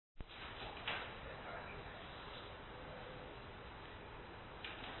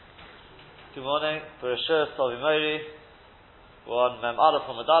Good morning. Parashah Tovimori. We're on Mem Aleph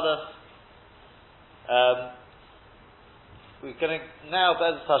on Medalef. We're going to now,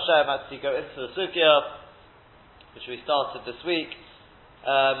 Be'ez Hashem, actually go into the Sugya, which we started this week,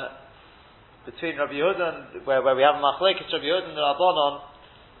 between Rabbi Yehuda, where we have a Machlekes Rabbi Yehuda and the Rabbanon.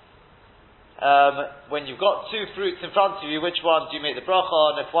 When you've got two fruits in front of you, which one do you make the bracha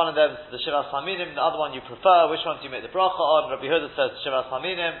on? If one of them is the Shivas Haminim, the other one you prefer, which one do you make the bracha on? Rabbi Yehuda says Shivas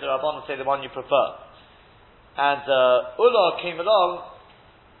Haminim, the Rabbanon say the one you prefer. And Ullah came along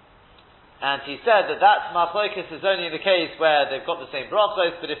and he said that Machlekes is only in the case where they've got the same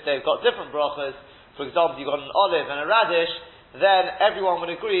brachos, but if they've got different brachos, for example, you've got an olive and a radish, then everyone would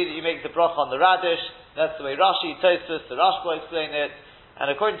agree that you make the bracha on the radish. That's the way Rashi, Tosfos, the Rashba explain it. And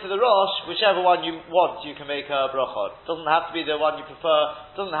according to the Rosh, whichever one you want, you can make a bracha. It doesn't have to be the one you prefer.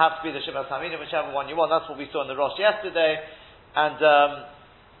 It doesn't have to be the Shivas Haminim, whichever one you want. That's what we saw in the Rosh yesterday. And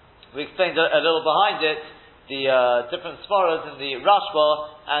we explained a little behind it, the different svaras in the Rashba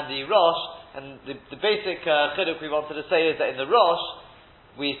and the Rosh. And the basic chiduk we wanted to say is that in the Rosh,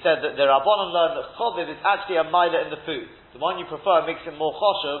 we said that the Rabbanon learned that Choviv is actually a maila in the food. The one you prefer makes it more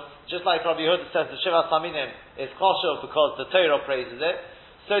choshev, just like Rabbi Yehuda says the Shivas Haminim is choshev because the Torah praises it.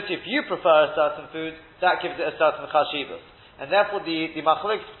 So if you prefer a certain food, that gives it a certain chashivas. And therefore the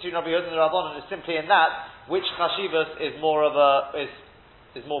machlokes between Rabbi Yehuda and the Rabbanon is simply in that, which chashivas is more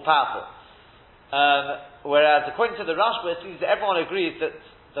powerful. Whereas according to the Rashba, it seems that everyone agrees that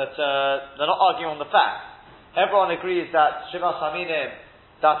they're not arguing on the facts. Everyone agrees that Shivas Haminim,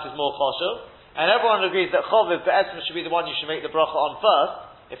 that is more choshev. And everyone agrees that Choviv Be'etzim should be the one you should make the bracha on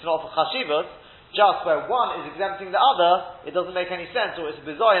first, if not for Chashivas. Just where one is exempting the other, it doesn't make any sense, or it's a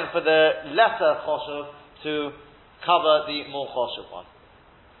bizayon for the lesser Choshev to cover the more Choshev one.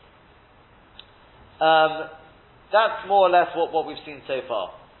 That's more or less what we've seen so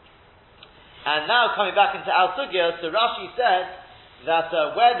far. And now coming back into our sugya, so Rashi said that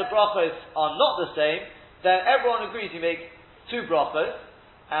where the brachos are not the same, then everyone agrees you make two brachos,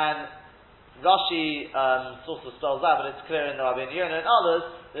 and Rashi also spells out, but it's clear in the Rabbi Yonah and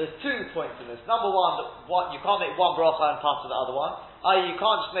others. There's 2 points in this. Number one, you can't make one bracha and pass to the other one. I.e., you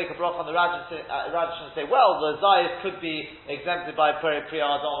can't just make a bracha on the radish and say, well, the zayis could be exempted by Peri Priya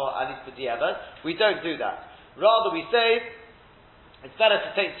Adam or at least the Diavad. We don't do that. Rather, we say it's better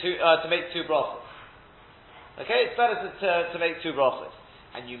to make two brachas. Okay, it's better to make two brachas.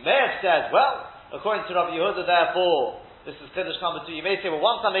 And you may have said, well, according to Rabbi Yehuda, therefore, this is Kiddush number 2. You may say, well,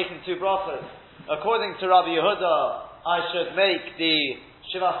 once I'm making two brachas, according to Rabbi Yehuda, I should make the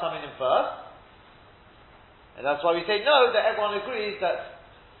Shivas Haminim first. And that's why we say no, that everyone agrees that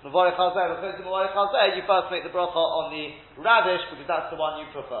Mevorech Hazeh, according to Mevorech Hazeh, you first make the bracha on the radish, because that's the one you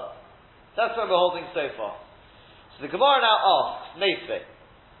prefer. That's what we're holding so far. So the Gemara now asks, Meisvei.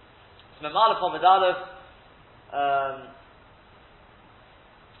 It's Memalef on Medalef,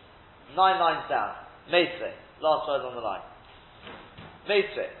 9 lines down. Meisvei. Last word on the line.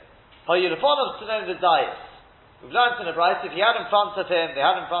 Meisvei. Hayulefonov to know the diet. We've learned in the Bryce, if they had in front of him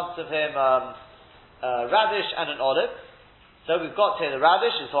radish and an olive. So we've got here the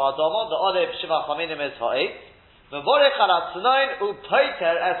radish is for Adama, the olive Shivas Haminim is for 8. Mevorech al Tzunain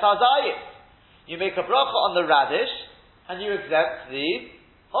u'poiter es hazayis. You make a bracha on the radish and you exempt the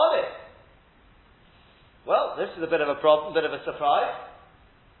olive. Well, this is a bit of a problem, bit of a surprise.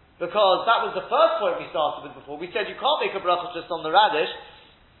 Because that was the first point we started with before. We said you can't make a bracha just on the radish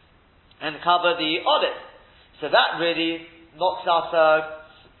and cover the olive. So that really knocks out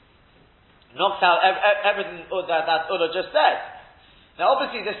everything that Ulla just said. Now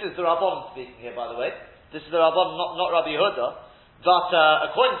obviously this is the Rabbanon speaking here, by the way. This is the Rabbanon, not Rabbi Yehuda. But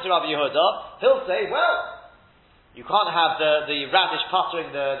according to Rabbi Yehuda, he'll say, well, you can't have the radish puttering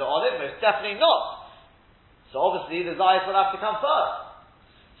the olive. Most definitely not. So obviously the zayis will have to come first.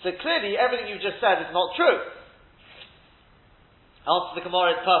 So clearly, everything you just said is not true. Answer the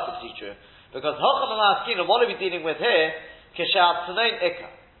Gemara is perfectly true. Because what are we dealing with here?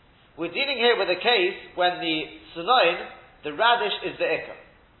 We're dealing here with a case when the sunain, the radish, is the ikka.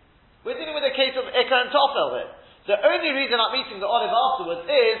 We're dealing with a case of ikka and tofel here. The only reason I'm eating the olive afterwards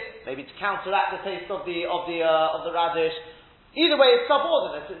is maybe to counteract the taste of the radish. Either way, it's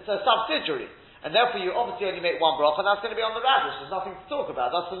subordinate. It's a subsidiary. And therefore you obviously only make one bracha, and that's going to be on the radish. There's nothing to talk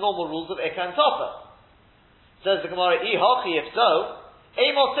about. That's the normal rules of Ikka and Tofel. Says the Gemara, Ihachi, if so,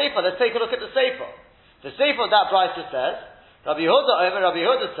 Amos Sefer, let's take a look at the Sefer. The Sefer of that Brisa says, Rabbi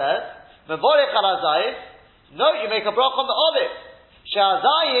Yehuda says, Mevorech al hazayis, no, you make a bracha on the olive.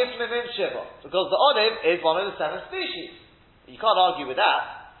 She'hazayis mimim shiva. Because the olive is one of the 7 species. You can't argue with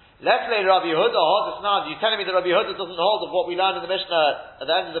that. Let's say Rabbi Yehuda holds, now you're telling me that Rabbi Yehuda doesn't hold of what we learned in the Mishnah at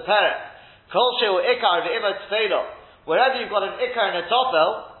the end of the parak. Kol shehu ikar v'imot tefelo. Wherever you've got an ikar and a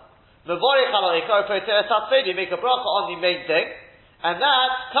tofel, mevorich al ikar poteres hatfelo, you make a bracha on the main thing, and that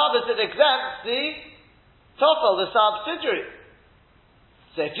covers and exempts the tofel, the subsidiary.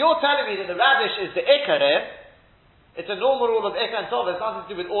 So if you're telling me that the radish is the ikar here, it's a normal rule of ikar and tofel, it's nothing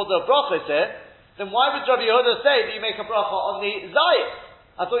to do with order of brachas here, then why would Rabbi Yehuda say that you make a bracha on the zayis?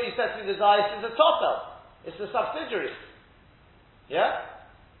 I thought you said to me the zayis is a tofel. It's the subsidiary. Yeah?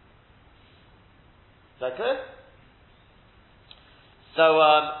 Is that clear? So,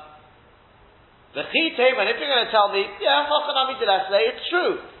 the chitei, and if you're going to tell me, yeah, it's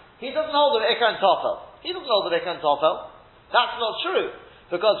true. He doesn't hold an ikar and tofel. He doesn't hold an ikar and tofel. That's not true.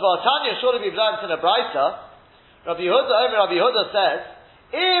 Because Tanya, surely we've learned in a brisa, Rabbi Yehuda says,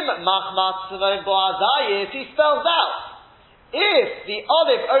 Im machmat tznoim bo'azayis, he spells out. If the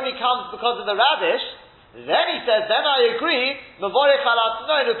olive only comes because of the radish, then he says, then I agree, mevorich ala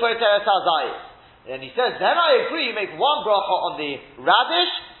tznoim u'poteres hazayis. Then he says, then I agree, you make one bracha on the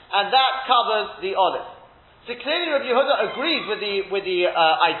radish, and that covers the olive. So clearly Rabbi Yehuda agrees with the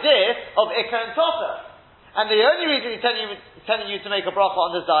idea of ikar and tofel. And the only reason he's telling you to make a bracha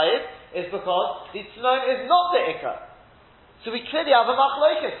on the zayid is because the tznoim is not the ikar. So we clearly have a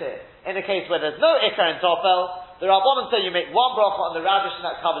machlokes here. In a case where there's no ikar and tofel, the Rabbanan say you make one bracha on the radish and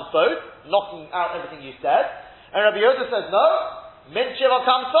that covers both, knocking out everything you said. And Rabbi Yehuda says, no, min shiva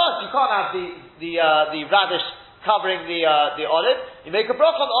comes first. You can't have the radish covering the olive. You make a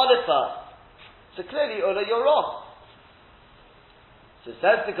bracha on the olive first. So clearly, Ula, you're wrong. So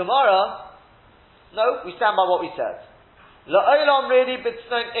says the Gemara, no, we stand by what we said. La'olam really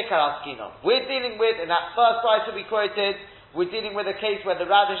b'tznoim ikar askina. We're dealing with, in that first price that we quoted, we're dealing with a case where the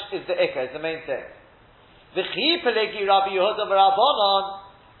radish is the ikar, is the main thing. V'chi pelegi Rabbi Yehuda v'Rabbanan,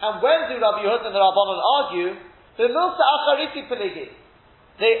 and when do Rabbi Yehuda and the Rabbanan argue? V'milsa achariti pelegi.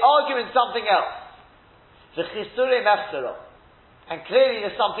 They argue in something else. V'chisure mefsera. And clearly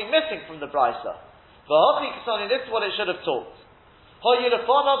there's something missing from the brisa. V'hochi kasoni, this is what it should have taught.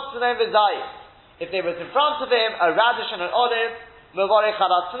 Ho'yulafonov tzneim v'zayis. If there was in front of him a radish and an olive, as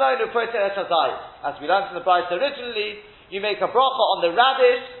we learned in the Brisa originally, you make a bracha on the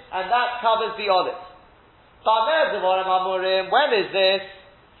radish, and that covers the olive. When is this?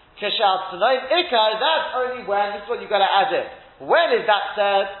 That's only when, this is what you've got to add in. When is that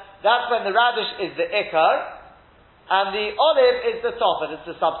said? That's when the radish is the ikar, and the olive is the tofel, it's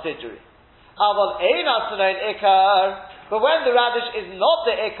the subsidiary. But when the radish is not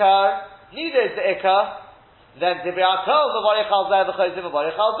the ikar, neither is the ikar, then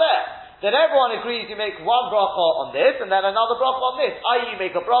then everyone agrees you make one bracha on this and then another bracha on this. I.e. you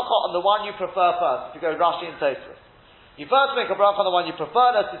make a bracha on the one you prefer first. If you go Rashi and Tosfos, you first make a bracha on the one you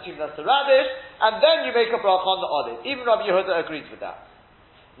prefer, let's assume that's the radish, and then you make a bracha on the olive. Even Rabbi Yehuda agrees with that.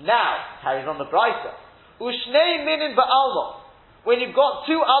 Now, carries on the brisa. Ushnei minin ba'alma. When you've got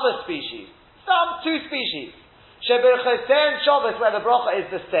two other species, two species, sheber chesen shabbos, where the bracha is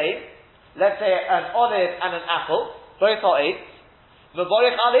the same, let's say an olive and an apple, both are eight. The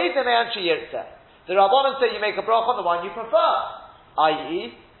Rabbanan say you make a bracha on the one you prefer,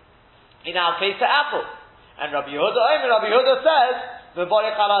 i.e., in our case, the apple. And Rabbi Yehuda says,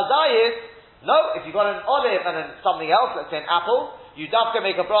 no, if you've got an olive and something else, let's say an apple, you have to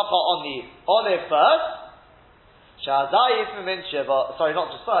make a bracha on the olive first. Sorry,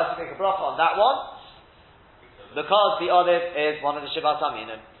 not just first, you make a bracha on that one, because the olive is one of the Shivas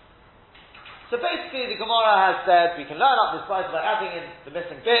Aminim. So basically, the Gemara has said we can learn up this brisa by adding in the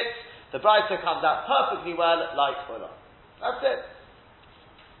missing bits. The brisa comes out perfectly well, like Olam. That's it.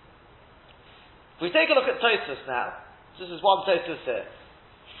 If we take a look at Tosfos now, this is one Tosfos here.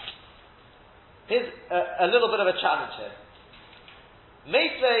 Here's a little bit of a challenge here. We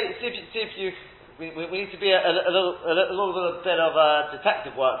need to be a little bit of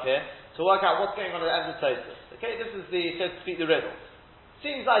detective work here to work out what's going on at the end of Tosfos. Okay, this is so to speak, the riddle.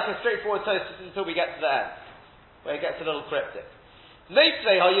 Seems like a straightforward Tosfos until we get to the end, where it gets a little cryptic. This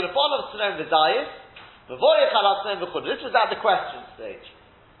was at the question stage.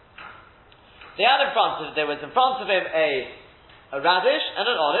 There was in front of him a radish and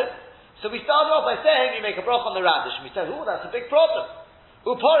an olive. So we started off by saying you make a bracha on the radish. And we said, that's a big problem.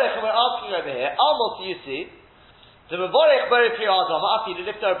 Uporech, and we're asking over here, almost you see, the mevorech beri pri adama, after you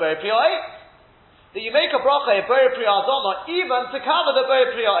lift our beri pri that you make a bracha a beri pri adama even to cover the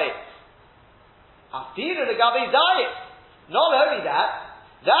beri pri ha'et. After the gabi zayis. Not only that,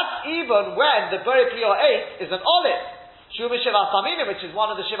 that's even when the beri pri ha'et is an olive, shuma shivas haminim, which is one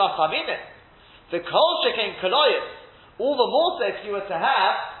of the shivas haminim. The kol shekein koloyis, all the more so if you were to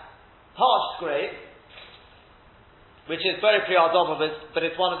have parched grape, which is Beri Pri Adoma, but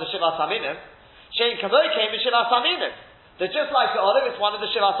it's one of the Shivas Haminim, Shein Kamoi came in Shivas Haminim. They're just like the olive, it's one of the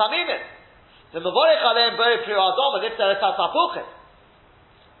Shivas Haminim. The Mavorech Aleim Beri Pri Adoma, if they're a Tasapuchim.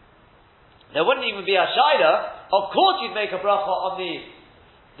 There wouldn't even be a Shaila. Of course you'd make a bracha on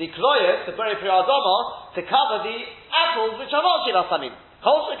the Kloyos, the Beri Pri Adoma, to cover the apples which are not Shivas Haminim.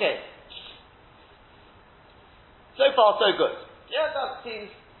 Holds again. So far, so good. Yeah, that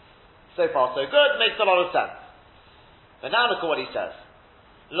seems so far, so good. Makes a lot of sense. But now look at what he says.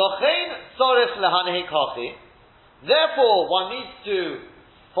 Lochein tzorich lehanei kachi. Therefore, one needs to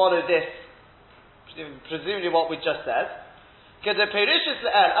follow this, presumably what we just said. Because the perishus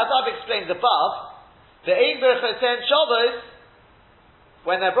le'el, as I've explained above, the ein berchosen Shabbos,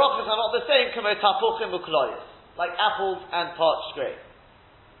 when their brachos are not the same, kamo tapuchim ukloyos, like apples and parched grain.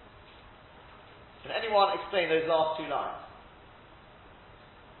 Can anyone explain those last two lines?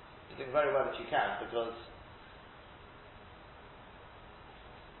 You're doing very well if you can, because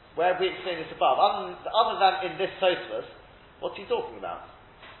where have we explained this above? Other than in this Tosfos, what's he talking about?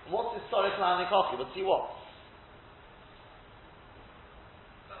 And what's this Sorich Lahani Kochi? What's he what?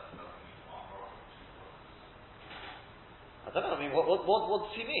 I don't know, I mean, what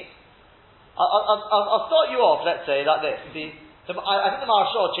does he mean? I'll start you off, let's say, like this. I think the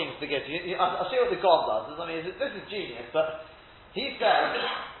Maharshal changed the gift. I'll show you what the God does. I mean, this is genius, but he says,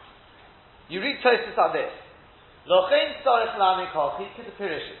 you read Tosfos like this. Lochein tzorich lehanei kachi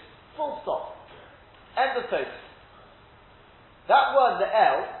k'deperishus. Full stop. End of Tosfos. That word, the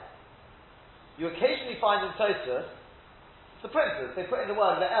L, you occasionally find in Tosfos, the printers, they put in the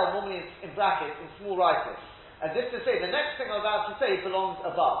word, the L, normally in brackets, in small writing. As if to say, the next thing I'm about to say belongs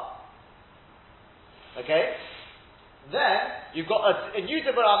above. Okay? Then, you've got a new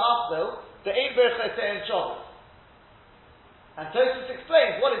Dibur HaMafzil, the Ein Ber Chosei Shabbos. And Tosfos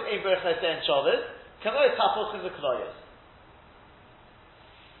explains what is Ein Ber Chosei Shabbos, Kamo Tapuchim V'Kloyos.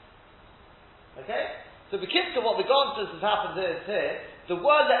 Okay? So because of what the Gontus has happened is here, the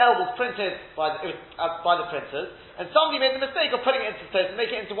word the L was printed by the printers, and somebody made the mistake of putting it into Tosfos and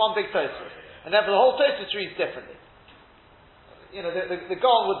making it into one big Tosfos. And therefore the whole Tosfos reads differently. You know, the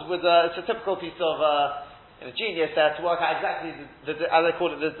Gon it's a typical piece of genius there to work out exactly as they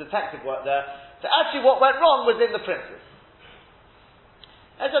call it, the detective work there. So actually what went wrong was in the printers.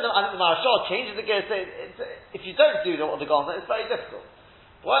 I think the Maharshal changes the gear. If you don't do what the Gon, it's very difficult.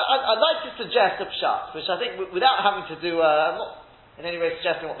 Well, I'd like to suggest a pshat, which I think without having to do, I'm not in any way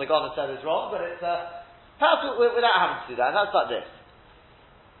suggesting what the Gon has said is wrong, but it's perhaps without having to do that, and that's like this.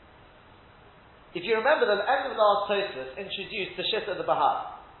 If you remember, the end of the last Tosfos introduced the Shita of the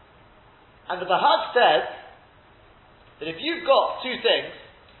Bahag. And the Bahag says that if you've got two things,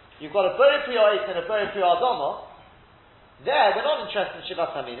 you've got a Beri Pri Ois and a Beri Pri Adoma, there we're not interested in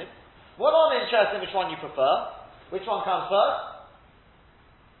Shivas Haminim. We're not interested in which one you prefer. Which one comes first?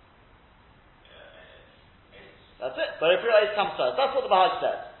 That's it. Beri Pri Ois comes first. That's what the Bahag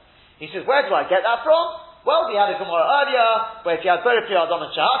says. He says, where do I get that from? Well, we had a Gemara earlier, where if you had Beri Pri Adoma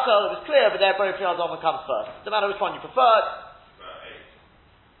and Shahakol, it was clear, but there Beri Pri Adoma comes first. No matter which one you preferred.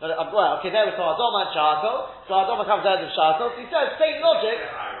 Well, okay, there we saw Adoma and Shahakol, so Adoma comes ahead of Shahakol, so he says, same logic.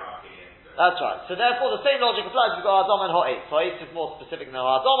 That's right. So therefore, the same logic applies, we've got Adoma and Ha'etz. Ha'etz is more specific than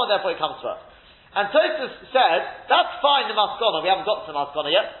Adoma, therefore it comes first. And Tosfos says, that's fine, the Maskana, we haven't got to the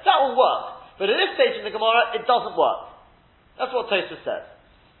Maskana yet, that will work. But at this stage in the Gemara, it doesn't work. That's what Tosfos says.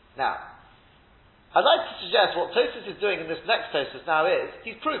 Now, I'd like to suggest what Tosfos is doing in this next Tosfos now is,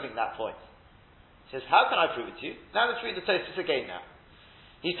 he's proving that point. He says, how can I prove it to you? Now let's read the Tosfos again now.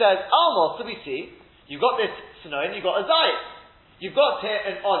 He says, Almos, so we see, you've got this Sinoin, you've got a Zayit. You've got here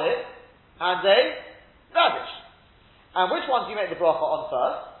an olive and a radish. And which one do you make the bracha on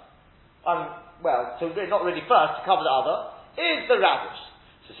first? Not really first, to cover the other, is the radish.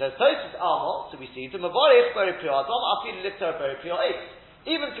 So it says, Tosfos Almos, so we see, the Mavorech Beri Pri Adom, Afilu Lifter Beri Pri Ois.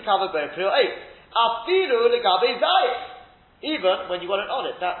 Even to cover Beri Pri Ois. Afilu legabe zayit. Even when you want an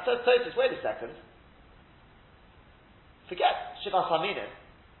olive. Now, says Tosfos, wait a second. Forget Shivas Haminim.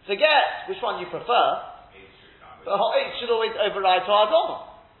 Forget which one you prefer. But Ha'etz should always override to Adoma.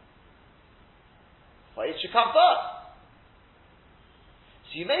 Ha'etz should come first.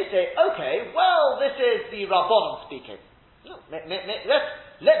 So you may say, okay, well, this is the Rabbanon speaking. No,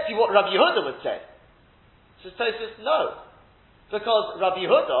 let's see what Rabbi Yehuda would say. Says Tosfos, no. Because Rabbi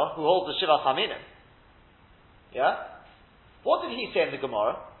Yehuda, who holds the Shivas Haminim, what did he say in the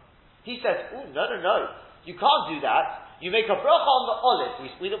Gemara? He says, no, you can't do that. You make a bracha on the olive.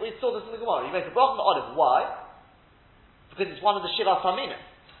 We saw this in the Gemara. You make a bracha on the olive. Why? Because it's one of the Shivas Haminim.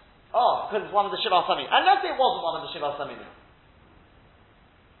 Oh, because it's one of the Shivas Haminim. Unless it wasn't one of the Shivas Haminim.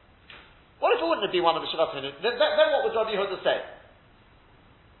 What if if it wouldn't have been one of the Shivas Haminim, then what would Rabbi Yehuda say?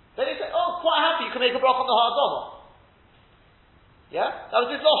 Then he said, oh, quite happy, you can make a bracha on the Ha'adama. Yeah? That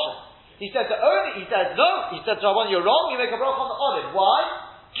was his lotion. He said, no, he said to Rabban, you're wrong, you make a bracha on the olive. Why?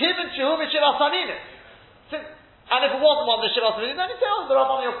 Kivin Shehu Mishivas Haminim. And if it wasn't one of the Shivas Haminim, then he'd say, oh, the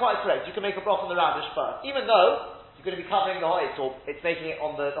Rabban, you're quite correct, you can make a bracha on the radish first. Even though you're going to be covering the ha'etz, or it's making it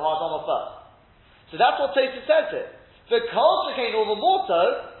on the Ha'adama first. So that's what Tosfos says here. The Kol Shekain all the more so,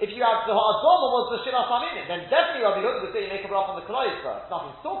 if you have the Ha'adama was the Shivas Haminim, then definitely Rabbi Yehuda would say you make a bracha on the Koloyes first.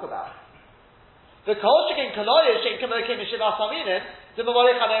 Nothing to talk about. The Kol Shekain Koloyes, Shein Kamokim Shivas Haminim, the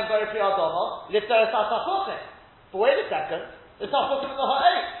Mavarich Aleim Bari Pri Ha'adama, Lifter Esat Tafuchim. But wait a second, the Tafuchim in the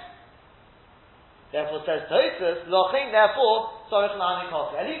ha'etz. Therefore says Tosfos, Lochin, therefore, Sorich La'ani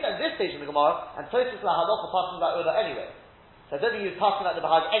Kofi. At least at this stage in the Gemara, and Tosfos Lahalocha passing that Ula anyway. So I don't think he was passing that the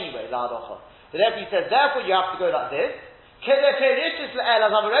Bahag anyway, Lahalocha. So therefore he says, therefore you have to go like this. As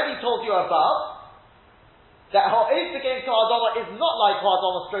I've already told you above, that Ha'etz against Ha'adama is not like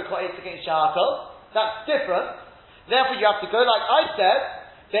Ha'adama stroke Ha'etz against Shahakol. That's different. Therefore you have to go like I said,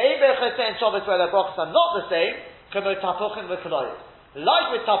 the Eber Chesed and Shabbos where their brachas are not the same, Kemo Tapuchim and Koloyes. Like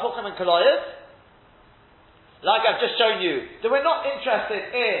with Tapuchim and Koloyes, like I've just shown you, that we're not interested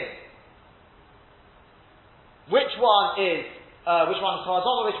in which one is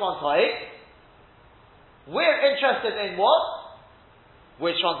Ha'adama, which one's Ha'etz. We're interested in what?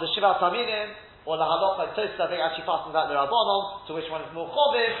 Which one's the Shivas Haminim, or the Halacha. Tosfos, I think, actually passes out the Rabbanon, so which one is more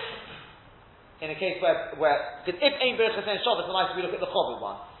Choviv, in a case where because if Ein Berachas and Shabbos, then nice if we look at the Choviv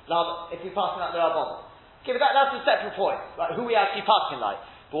one. Now, if we're passing out the Rabbanon. Okay, but that's a separate point, right? Who we actually passing like.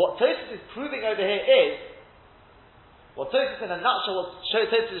 But what Tosfos is proving over here is, what Tosfos in a nutshell, what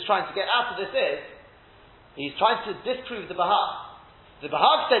Tosfos is trying to get out of this is, he's trying to disprove the Bahag. The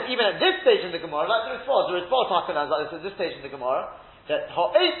Bahag said, even at this stage in the Gemara, like the Rizpah Takanaz, like this at this stage in the Gemara, that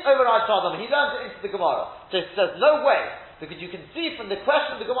Ha'etz overrides Ha'adam. He learns it into the Gemara. So he says, no way, because you can see from the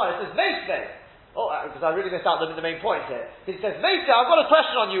question of the Gemara, it says, Meisvei. Oh, because I really missed out the main point here. He says, Meisvei, I've got a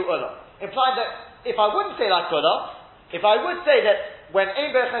question on you, Ulla. Implying that if I wouldn't say like Ulla, if I would say that when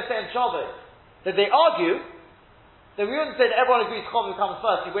Ein Berachas and Shabbos, that they argue, then we wouldn't say that everyone agrees Choviv comes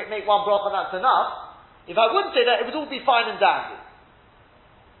first, you make one bracha and that's enough. If I wouldn't say that, it would all be fine and dandy.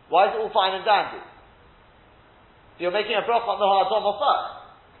 Why is it all fine and dandy? You're making a bracha on the Ha'adama first.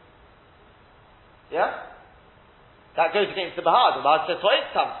 Yeah? That goes against the Bahag. The Bahag says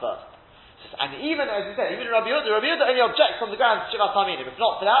Ha'etz comes first. And even, as you said, even Rabbi Yehuda only objects on the grounds of Shivas Haminim. If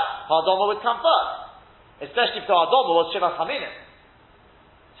not for that, Ha'adama would come first. Especially if the Ha'adama was Shivas Haminim.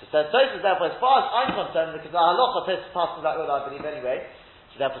 So says Tosfos, therefore, as far as I'm concerned, because the Halacha Tosfos passes that word, I believe, anyway.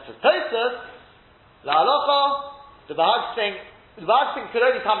 So therefore, says Tosfos, the Halacha, the Bahag thing, the Bahag thing could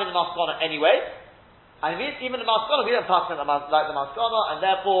only come in the Maskana anyway, and even the Maskana, we don't pass it like the Maskana, and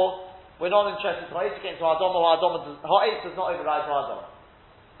therefore we're not interested in Ha'etz against Ha'adama. Ha'etz does not override Ha'adama.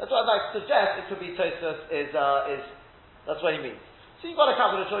 That's what I'd like to suggest. It could be Tosfos is that's what he means. So you've got a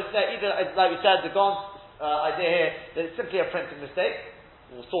couple of choices there. Either, like we said, the Gon's idea here that it's simply a printing mistake,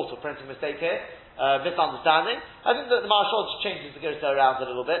 or sort of printing mistake here, misunderstanding. I think that the Marshal just changes the Gersa around a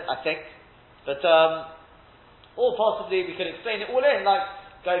little bit. I think, but. Or possibly we could explain it all in, like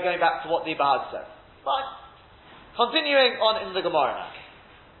going back to what the Bahag says. Fine. Continuing on in the Gemara now.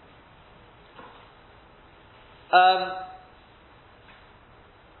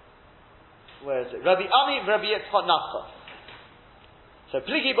 Where is it? Rabbi Ami Rabbi Yitzchak Nafcha. So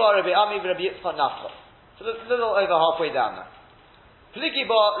Pligi Bar Rabbi Ami Rabbi Yitzchak Nafcha. So a little over halfway down now. Pligi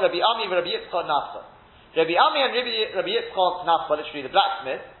Bar Rabbi Ami Rabbi Yitzchak Nafcha. Rabbi Ami and Rabbi Yitzchak Nafcha, literally the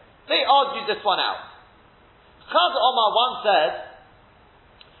blacksmith, they argued this one out. Chaz Omar once said,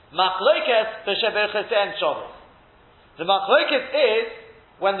 Machlokes b'sheberches and Shabbos. The machlokes is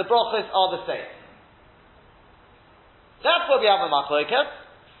when the brachos are the same. That's what we have a machlokes.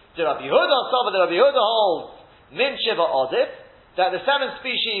 The Rabbi Yehuda the Rabbi Yehuda holds min shiva odif, that the 7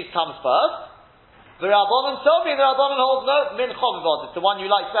 species comes first. The Rabbanon Sofi, the Rabbanon holds no min choviv odif, the one you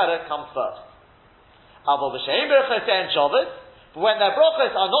like better comes first. Avol b'sheim berches and Shabbos, but when their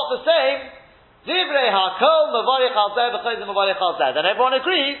brachos are not the same, Divrei hakol mevarich al zeh v'chayzim mevarich al zeh. Then everyone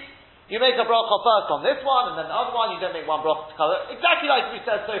agrees, you make a bracha first on this one, and then the other one, you don't make one bracha to cover. Exactly like we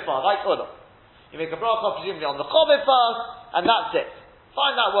said so far, like Ulam. You make a bracha presumably on the choviv first, and that's it.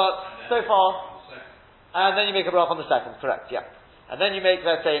 Fine, that works so far. And then you make a bracha on the second, correct, yeah. And then you make,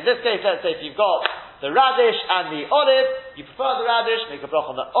 let's say, in this case, let's say if you've got the radish and the olive, you prefer the radish, make a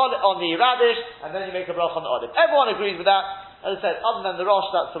bracha on the radish, and then you make a bracha on the olive. Everyone agrees with that. As I said, other than the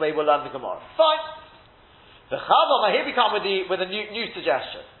Rosh, that's the way we'll learn the Gemara. Fine. The Chazal, here we come with a new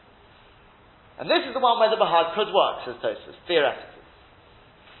suggestion. And this is the one where the Bahag could work, says Tosfos, theoretically.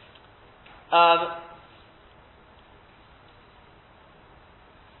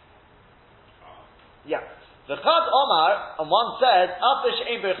 Yeah. The Chad Omar, and one says, After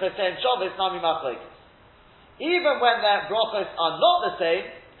she'ein berchos Shabbos nami machlokes. Even when their brachos are not the same,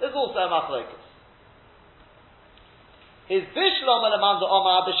 there's also a machlokes. His Bishlam Alamanda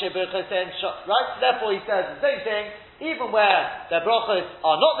Omar b'shei berchos Shabbos, right? Therefore, he says the same thing. Even where their brachos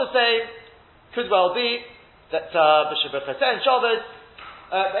are not the same, could well be that b'shei berchos Shabbos,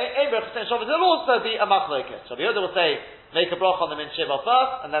 ein berchos Shabbos, there'll also be a machlokes. So the other will say, make a bracha on the min shiva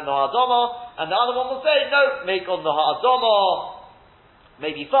first, and then the ha'adama, and the other one will say, no, make on the ha'adama,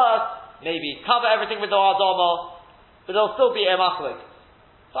 maybe first, maybe cover everything with the ha'adama, but there'll still be a machlokes.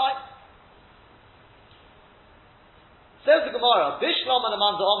 Fine. Says the Gemara, Bishlam and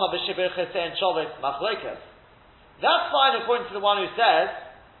Amanda Oma b'shibir chesed Shabbos machlokes. That's fine according to the one who says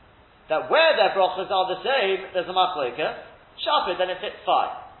that where their brachas are the same, there's a machlokes. Shafir, then it fits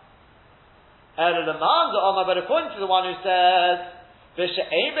fine. But according to the one who says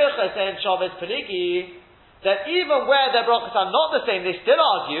that even where their brachas are not the same, they still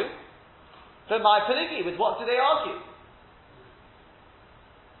argue. But my peligi, with what do they argue?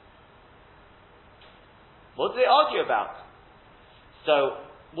 What do they argue about? So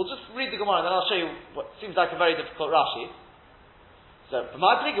we'll just read the Gemara and then I'll show you what seems like a very difficult Rashi. So for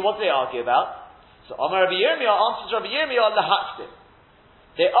my peligi, what do they argue about? So Amar Rabbi Yirmiyah answers Rabbi Yirmiyah lahakdim.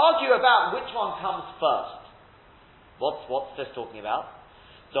 They argue about which one comes first. What's this talking about?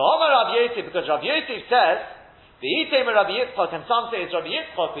 So Omar Rabbi Yosef, because Rabbi Yosef says, V'yitem Rabbi Yitzchak, and some say it's Rabbi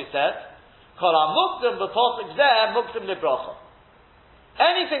Yitzchak who says, Kol ha-mukdim b'posuk zeh mukdim libracha.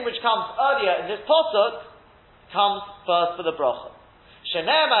 Anything which comes earlier in this posuk comes first for the bracha.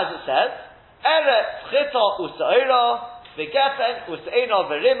 Shenem, as it says, Eretz chita u'sa'ira, v'gefen u'sa'ina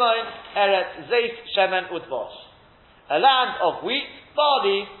v'rimoin, Eretz zeis shemen udvosh. A land of wheat,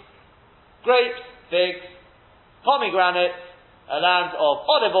 barley, grapes, figs, pomegranates, a land of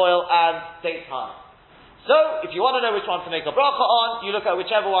olive oil and date honey. So, if you want to know which one to make a bracha on, you look at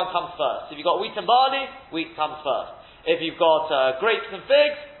whichever one comes first. If you've got wheat and barley, wheat comes first. If you've got grapes and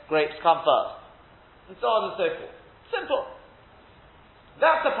figs, grapes come first. And so on and so forth. Simple.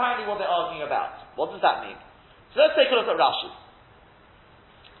 That's apparently what they're arguing about. What does that mean? So let's take a look at Rashi.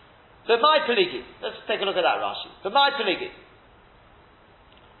 So my peligi. Let's take a look at that Rashi. So my peligi.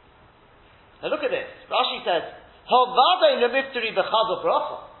 Now look at this. Rashi says, Havadei lemifteri b'chad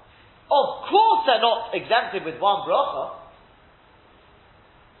bracha. Of course they're not exempted with one bracha.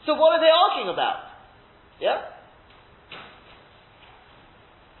 So what are they arguing about? Yeah?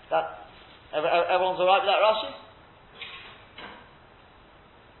 Everyone's alright with that Rashi?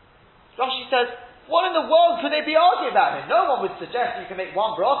 Rashi says, what in the world could they be arguing about here? No one would suggest you can make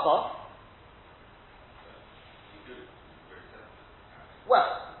one bracha. Well,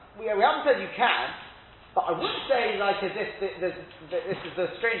 we haven't said you can, but I wouldn't say like as if this is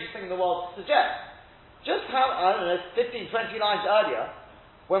the strangest thing in the world to suggest. Just how, I don't know, 15, 20 lines earlier,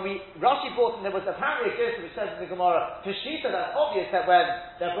 when Rashi brought in, there was apparently a case which says in the Gemara, Peshita, that's obvious that when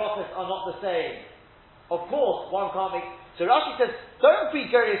their brachas are not the same, of course, one can't make. So Rashi says, don't be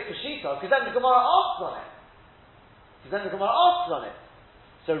curious Peshita, because then the Gemara asks on it.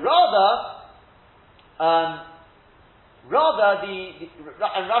 So rather, and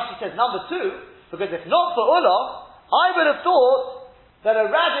Rashi says number two, because if not for Ullah, I would have thought that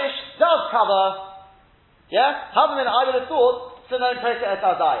a radish does cover, Havamina, I would have thought, Sanon Pesa et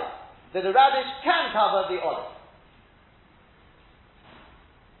Adayim, that a radish can cover the olive.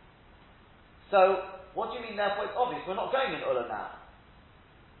 So, what do you mean therefore it's obvious? We're not going in Ullah now.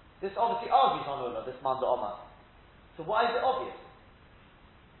 This obviously argues on Ullah, this Manda Omar. So why is it obvious?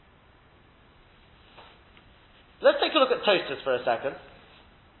 Let's take a look at Tosfos for a second.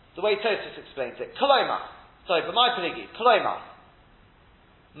 The way Tosfos explains it. Koloma. Sorry, but my Peligi. Koloma.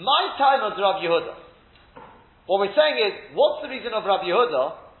 My time of Rav Yehuda. What we're saying is, what's the reason of Rav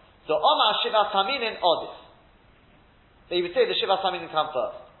Yehuda? So, Omar Shivas Haminin Odis. That you would say the Shivas Haminin come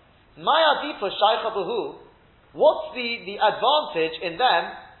first. My Adifa Shaykha Bahu. What's the advantage in them?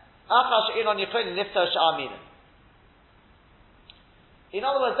 Achash Inon Yechonin Niftar Sha'aminin. In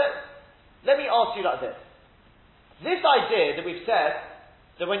other words, let me ask you like this. This idea that we've said,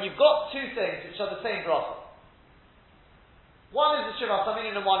 that when you've got two things which are the same bracha, one is the Shivas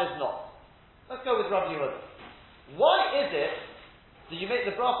Haminin and one is not. Let's go with Rabbi Yehuda. Why is it that you make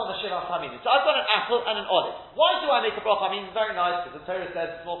the bracha on the Shivas Haminin? So I've got an apple and an olive. Why do I make a bracha? I mean, it's very nice because the Torah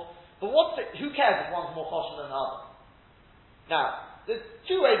says it's more, but who cares if one's more kosher than the other? Now, there's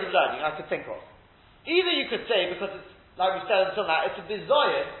two ways of learning I could think of. Either you could say, because it's, like we said until now, it's a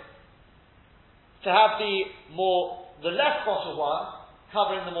desire to have the less kosher one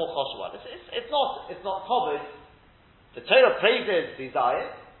covering the more choshev one. It's not covered. The Torah praises the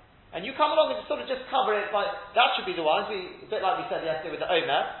Zion, and you come along and sort of just cover it by, that should be the one, a bit like we said yesterday with the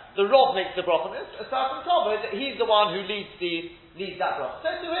Omer, the Rob makes the bracha, and it's a certain covered, he's the one who leads that bracha. So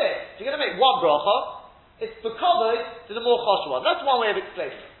to here, if you're going to make one bracha, it's for covered to the more choshev one. That's one way of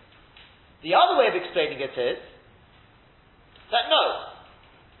explaining it. The other way of explaining it is, that no,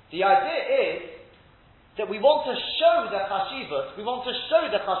 the idea is, that we want to show the chashivas, of the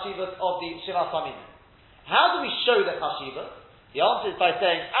Shivas Haminim. How do we show the chashivas? The answer is by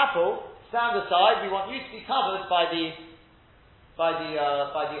saying, Apple, stand aside, we want you to be covered by the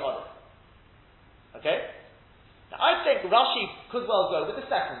olive. Okay? Now I think Rashi could well go with the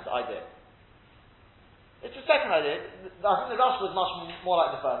second idea. It's the second idea. I think the Rashi was much more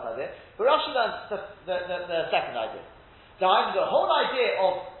like the first idea. But Rashi learns the second idea. Now the whole idea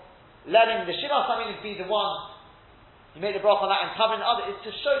of letting the Shivas Haminim be the one you make the bracha on that and covering the other is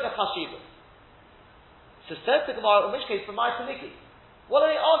to show the chashivas. So says the Gemara, in which case, for my Paniki, what are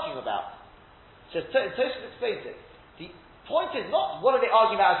they arguing about? So Tosfos explains it. The point is not what are they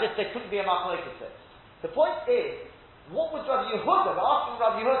arguing about as if there couldn't be a machlokes. The point is, what would Rabbi Yehuda, they're asking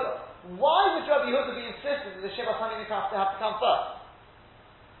Rabbi Yehuda, why would Rabbi Yehuda be insistent that the Shivas Haminim have to come first?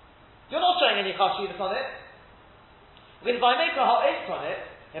 You're not showing any chashivas on it. Because if I make a ha'etz on it,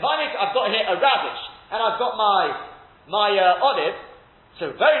 I've got here a radish, and I've got my olive,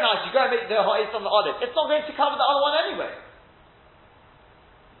 so very nice, you go and make the ha'etz on the olive. It's not going to cover the other one anyway.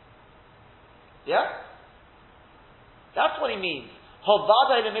 Yeah? That's what he means. What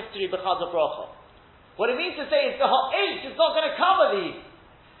it means to say is the ha'etz is not going to cover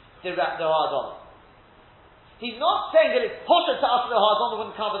the hard olive. He's not saying that it's posher to us the hard olive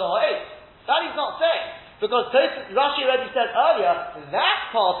wouldn't cover the ha'etz. That he's not saying. Because Rashi already said earlier, that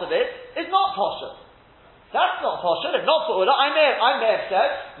part of it is not posher. That's not posher. If not for Ula, I may have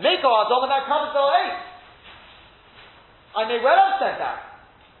said, make a Adom and that covers the eight. I may well have said that.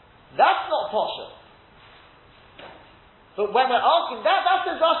 That's not posher. But when we're asking that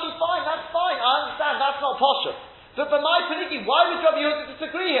says Rashi, fine, that's fine. I understand, that's not posher. But for my Paniki, why would Rabbi Yehuda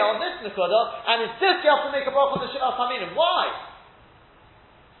disagree here on this Nekuda and insist you have to make a bracha on the Shivas Haminim? Why?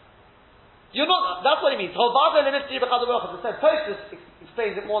 You're not, that's what it means. It said Tosfos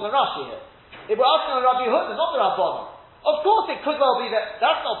explains it more than Rashi here. If we're asking on Rabbi Yehuda, not the Rabbanon. Of course it could well be that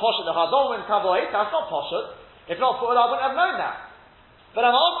that's not poshut, the Chazon wouldn't cover it, that's not poshut. If not for it, I wouldn't have known that. But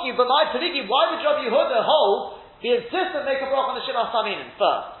I'm asking you, but my Paniki, why would Rabbi Yehuda hold the insistent make a bracha on the Shivas Haminim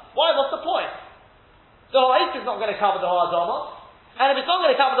first? Why? What's the point? The Ha'etz is not going to cover the Ha'adama. And if it's not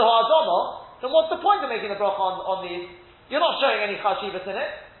going to cover the Ha'adama, then what's the point of making a bracha on these? You're not showing any chashivas in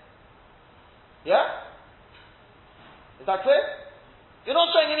it. Yeah? Is that clear? You're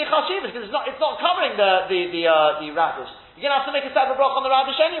not showing any chashivas because it's not covering the radish. You're going to have to make a separate bracha on the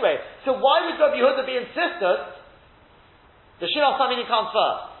radish anyway. So why would Rabbi Yehuda be insistent the Shivas Haminim comes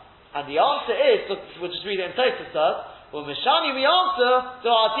first? And the answer is, look, we'll just read it in Tosfos first. Well, Mishani, we answer,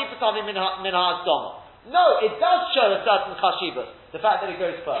 no, it does show a certain chashivas, the fact that it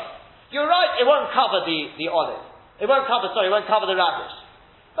goes first. You're right, it won't cover the olive. It won't cover the radish.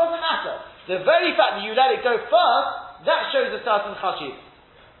 Doesn't matter. The very fact that you let it go first, that shows a certain chashivah.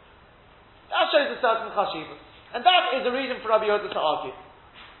 And that is a reason for Rabbi Yehuda to argue.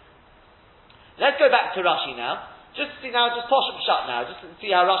 Let's go back to Rashi now. Just posh up shut now, just to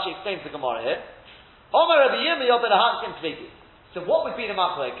see how Rashi explains the Gemara here. Omar Rabbi Yirmiyah b'lahatzim tvigi. So what would be the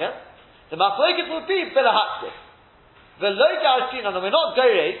machlokes? The machlokes would be b'lahatzim. The lo garsin, and we're not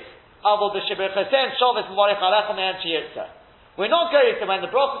goyres, avol b'shibir chesen shavis m'varich alecha me'en sheyirtzeh. We're not going to, when the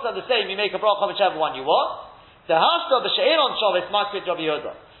brachas are the same, you make a bracha whichever one you want. The hashta b'she'er on shavis makpid Rabbi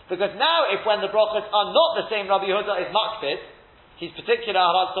Yehuda. Because now, if when the brachas are not the same, Rabbi Yehuda is makpid, he's particular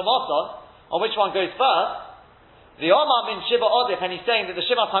on which one goes first. The Omar min Shiva Odif, and he's saying that the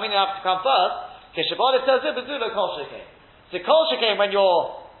Shivas Haminim have to come first. Keshav Odif tells it, Bezulo Kol Shekein. So Kol Shekein, when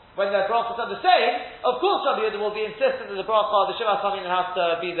the brachas are the same, of course Rabbi Yehuda will be insistent that the bracha, the Shivas Haminim has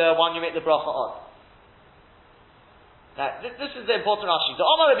to be the one you make the bracha on. Now, this is the important Rashi. The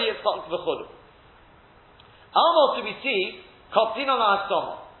Omar Rabbi Yitzchak v'chulu. Almost we see Koptin on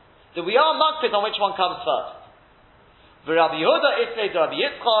Ha'asoma, that we are makpid on which one comes first. The Rabbi Yehuda is Rabbi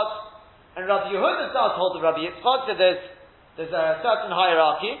Yitzchak, and Rabbi Yehuda does hold the Rabbi Yitzchak, so there's a certain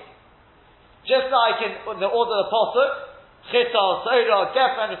hierarchy. Just like in the order of the Pasuk, Chital, Soda,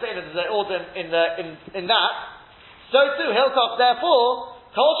 Gefa, and there's an order in that. So too, Hilchot, therefore,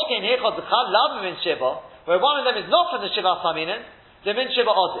 Kol Shekein Hilchot Zechad Lavim in Shiva, where one of them is not from the Shivas Haminim, the Min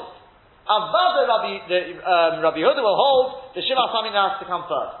Shiva Odis. Avada Rabbi Yehuda will hold the Shivas Haminim has to come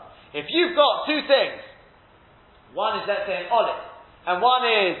first. If you've got two things, one is, let's say, an olive, and one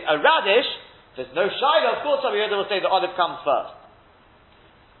is a radish, there's no shaila. Of course, Rabbi Yehuda will say the olive comes first.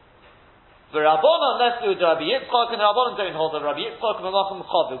 The Rabbanon, let's do the Rabbi Yitzchak, and the Rabbanon don't hold the Rabbi Yitzchak and Malachim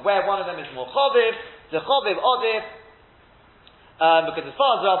Chaviv, where one of them is more Chaviv, the Chaviv Olive, because as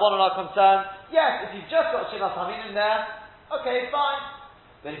far as the Rabbanon are concerned, yes, if you've just got Shivas Haminim there, okay, fine.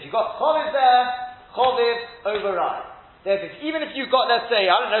 But if you've got Chaviv there, Chaviv overrides. Therefore, even if you've got, let's say,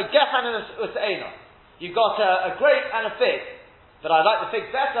 I don't know, Gehan and Usaina, you've got a grape and a fig, but I like the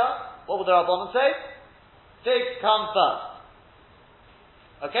fig better, what will the Rabbanon say? Fig comes first.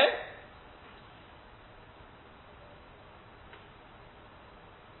 Okay?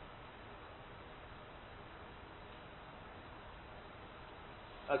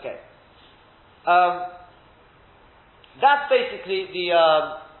 Okay. That's basically the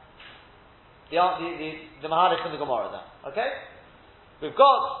Maharich in the Gemara then. Okay? We've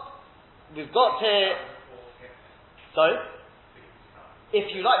got here. Sorry? If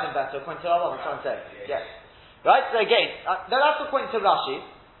you like them better, according to Allah, I'm trying to say. Yes. Right? So again, that's according to Rashi.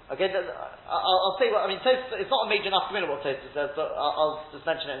 Okay, I'll say what, I mean, it's not a major enough commitment what Tosfos says, but I'll just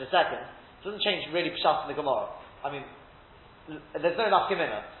mention it in a second. It doesn't change really Pshat in the Gemara. I mean, there's no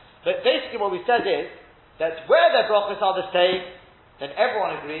nafkamina. But basically what we said is that where their brachas are the same, then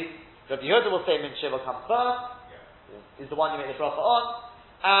everyone agrees. Rabbi Yehuda will say Min Shiva comes first, is the one you make the bracha on,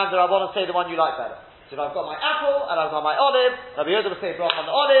 and the Rabbanon say the one you like better. So if I've got my apple and I've got my olive, Rabbi Yehuda will say bracha on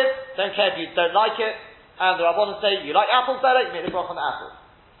the olive, don't care if you don't like it, and the Rabbanon say you like apples better, you make the bracha on the apples.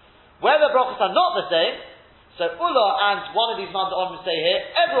 Where the brachas are not the same, so Ula and one of these Manda'onim say here,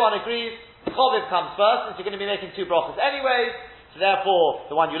 everyone agrees, Chaviv comes first, since you're going to be making two brachas anyway, so therefore,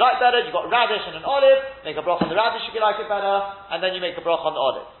 the one you like better, you've got radish and an olive, make a bracha on the radish if you like it better, and then you make a bracha on the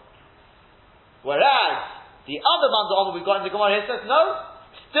olive. Whereas, the other Manda'onim we've got in the Gemara here says, no,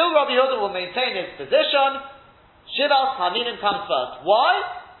 still Rabbi Yehuda will maintain his position, Shivas Haminim comes first.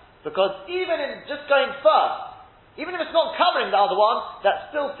 Why? Because even in just going first, even if it's not covering the other one,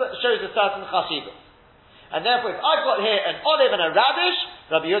 that still shows a certain chashivah. And therefore, if I've got here an olive and a radish,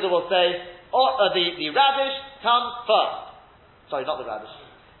 Rabbi Yehuda will say, the radish comes first. Sorry, not the radish.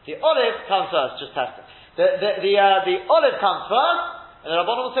 The olive comes first, just test it. The olive comes first, and the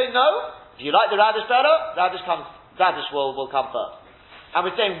Rabbanon will say, no, if you like the radish better, radish will come first. And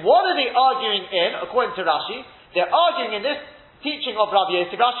we're saying, what are they arguing in, according to Rashi? They're arguing in this teaching of Rabbi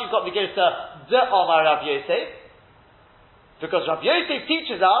Yosef. Rashi's got the Gersa, the Omar Rabbi Yosef, because Rabbi Yosef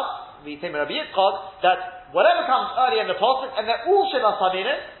teaches us, we say Rabbi Yitzchak, that whatever comes early in the pasuk, and they're all Shivas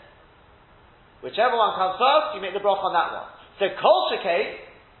Haminim, whichever one comes first, you make the bracha on that one. So Kol Shekei,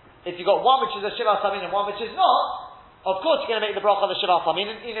 if you've got one which is a Shivas Haminim and one which is not, of course you're going to make the bracha on the Shivas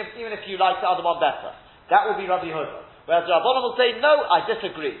Haminim, even if you like the other one better. That will be Rabbi Yehuda. Whereas the Rabbanon will say, no, I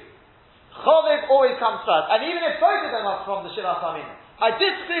disagree. Chaviv always comes first, and even if both of them are from the Shivas Haminim, I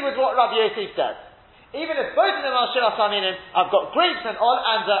disagree with what Rabbi Yosef said. Even if both of them are Shivas Haminim, I've got grapes and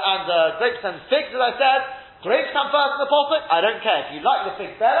grapes and figs, as I said. Grapes come first in the pasuk. I don't care. If you like the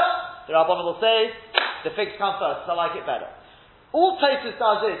figs better, the Rabbanon will say the figs come first. So I like it better. All Tosfos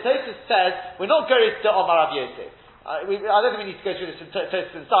does is Tosfos says we're not going to Omar Rav Yosef. I don't think we need to go through this in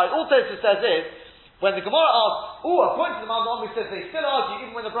Tosfos inside. All Tosfos says is when the Gemara asks, according to the Manda'onim, we says they still argue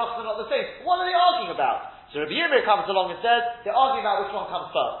even when the brachas are not the same. What are they arguing about? So Rabbi Yirmiyah comes along and says they're arguing about which one comes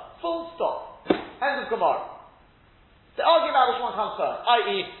first. Full stop. End of Gemara. They're arguing about which one comes first.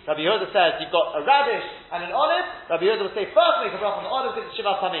 I.e., Rabbi Yehuda says you've got a radish and an olive. Rabbi Yehuda will say first make a bracha on the olive because it's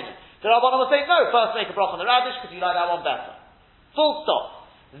Shivas Haminim. The Rabbanon will say no, first make a bracha on the radish because you like that one better. Full stop.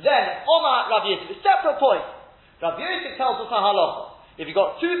 Then Omar Rabbi Yosef, a separate point. Rabbi Yosef tells us a halacha. If you've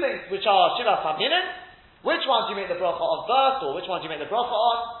got two things which are Shivas Haminim, which one do you make the bracha on first, or which one do you make the bracha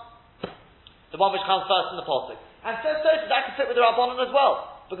on? The one which comes first in the pasuk. And so that can fit with the Rabbanon as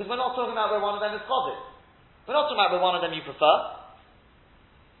well, because we're not talking about where one of them is chaviv. We're not talking about where one of them you prefer.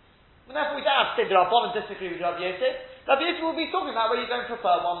 And therefore we don't have to say the Rabbanon disagree with Rabbi Yosef. Rabbi Yosef will be talking about where you don't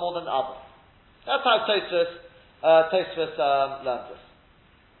prefer one more than the other. That's how Tosfos learns this.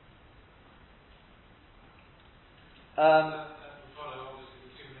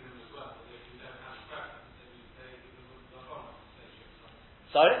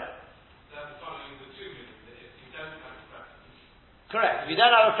 Sorry? Correct. If you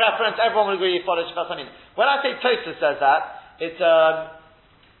don't have a preference, everyone will agree you follow Shivas Haminim. When I say Tosfos says that, it's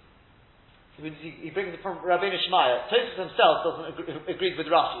he brings it from Rabbeinu Shmaya. Tosfos himself doesn't agree with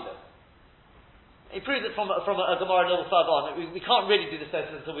Rashi though. He proves it from a Gemara a little further on. We can't really do the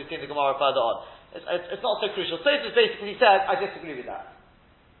Tosfos until we've seen the Gemara further on. It's not so crucial. Tosfos basically says, I disagree with that.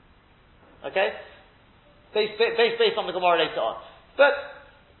 Okay? Based on the Gemara later on. But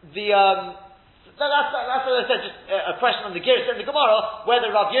That's what I said, just a question on the Girish in the Gemara, whether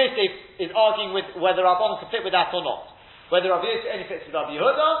Rav Yosef is arguing with whether Rabban can fit with that or not. Whether Rav Yosef only fits with Rav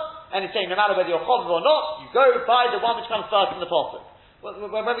Yehuda, and he's saying no matter whether you're Chomer or not, you go by the one which comes first in the Pasuk.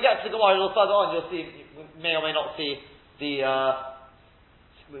 When we get to the Gemara a little further on, you'll see, we may or may not see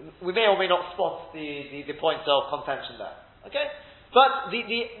we may or may not spot the point of contention there. Okay? But so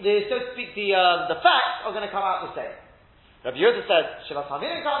to speak, the facts are going to come out the same. Rabbi Yehuda says, Shivas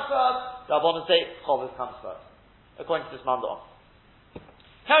Haminim comes first, the Rabbanan say, Chovis comes first. According to this Mandon.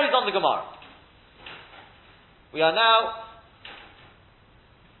 Carries on the Gemara. We are now,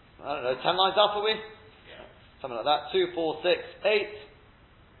 I don't know, 10 lines up, are we? Yeah. Something like that. 2, 4, 6, 8,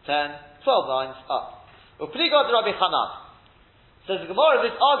 10, 12 lines up. Upliga de Rabbi Chanan. Says the Gemara,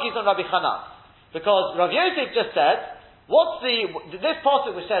 this argues on Rabbi Chanan. Because Rabbi Yosef just said, this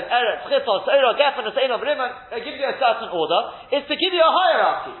passage which says, Eretz, Chitos, Eira, Geffen, Eino, B'riman, gives you a certain order, is to give you a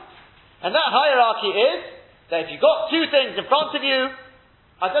hierarchy. And that hierarchy is, that if you've got two things in front of you,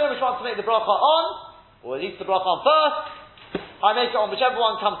 I don't know which one to make the bracha on, or at least the bracha on first, I make it on whichever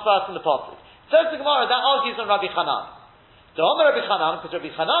one comes first in the passage. Says the Gemara, that argues on Rabbi Chanan. The Omer Rabbi Chanan, because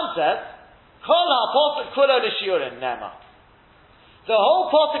Rabbi Chanan says, Kol ha-pasuk kulo l'shiurim, nema. The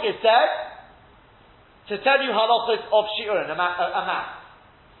whole pasuk is said, to tell you halachos of shiurim, a math.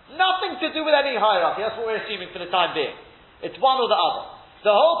 Nothing to do with any hierarchy. That's what we're assuming for the time being. It's one or the other.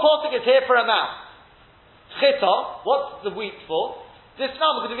 The whole pasuk is here for a math. Chita, what's the wheat for? This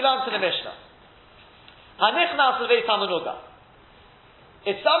now, because we learned in the Mishnah. Hanichnas l'veit hamenuga.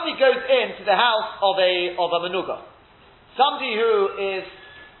 If somebody goes into the house of a menuga, somebody who is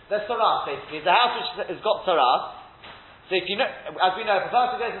the saras, basically, the house which has got saras. So if you know, as we know, if a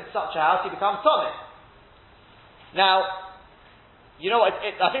person goes into such a house, he becomes tomei. Now, you know what,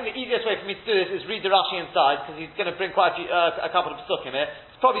 I think the easiest way for me to do this is read the Rashi inside, because he's going to bring quite a couple of pesukim here.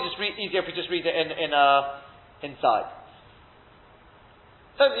 It's probably just easier if we just read it inside.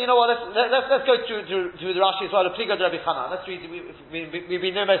 So, you know what, let's go through the Rashi as well, the Pliga de Rabbi Chanan. Let's read, we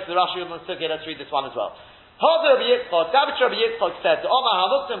know most of the Rashi, let's read this one as well. Rabbi Yitzchak said, Omar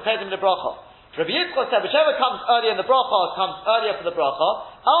HaMuktim Pedim LeBracha. Rabbi Yitzchak said, whichever comes earlier in the bracha, comes earlier for the bracha,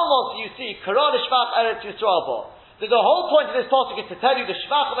 almost you see, Karah Shvach Eretz Yisrael bo. The whole point of this pasuk is to tell you the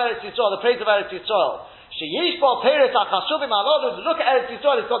Shvach of Eretz Yisrael, the praise of Eretz Yisrael. Sheyish bo Peretz HaChashuvim HaLodu. Look at Eretz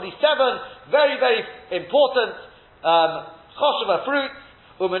Yisrael, it's got these 7 very, very important choshev fruits,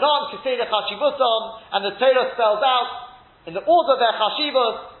 Umenon, Kisei Chashivutam, and the Torah spells out in the order of their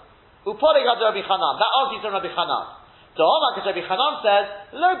chashivos, Uporig ad Rabbi Chanan. That argues on Rabbi Chanan. So Omar, because Rabbi Chanan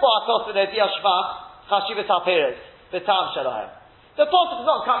says, Lo ba'atos v'neziyah shvach chashivas ha'peres v'tam shelahem. The pasuk is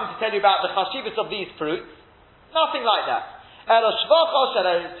not coming to tell you about the chashivas of these fruits. Nothing like that. Elo shvach shel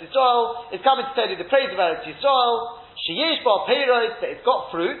Eretz Yisrael is coming to tell you the praise of Eretz Yisrael. Sheyesh ba peiros, that it's got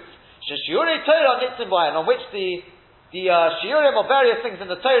fruits. Sheshiurei Torah nitzim b'hem, on which the shiurim of various things in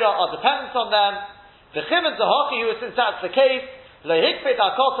the Torah are dependent on them. The chimon zahachi, who since that's the case, lo hikpid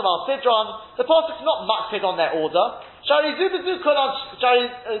ha'kosav al sidron. The pasuk's not makpid on their order. Shari zu bezu kol on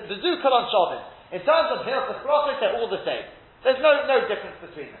shavim. In terms of hilchos brachos, they're all the same. There's no difference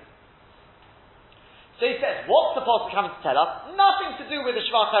between them. So he says, what's the pasuk coming to tell us? Nothing to do with the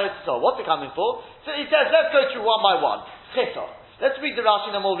Shvach Eretz Yisrael. What's it coming for? So he says, let's go through one by one. Chita. Let's read the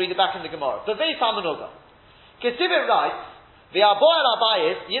Rashi and then we'll read it back in the Gemara. The Veis HaMenuga. Kesivit writes, V'aboy al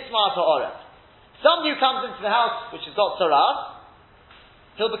abayis yitzma ha'oret. Somebody who comes into the house which has got saras,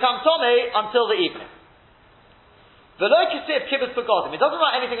 he'll become tomei until the evening. V'lo kesiv kibbutz begodim. It doesn't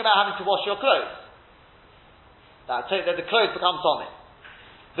write anything about having to wash your clothes. That the clothes become tomei.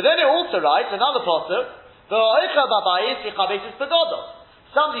 But then it also writes, another pasuk,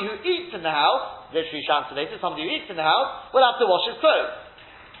 somebody who eats in the house, literally translated, somebody who eats in the house, will have to wash his clothes.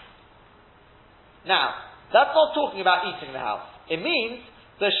 Now, that's not talking about eating in the house. It means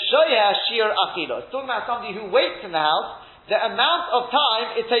the shoyer shir achilo. It's talking about somebody who waits in the house, the amount of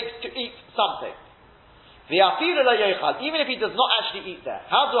time it takes to eat something. Even if he does not actually eat there.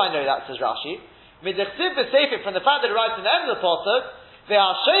 How do I know that, says Rashi? From the fact that it writes in the end of the pasuk,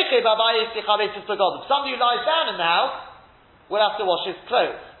 somebody who lies down in the house will have to wash his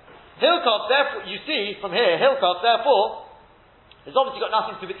clothes. Hilkot, therefore, you see from here, Hilkot, therefore, has obviously got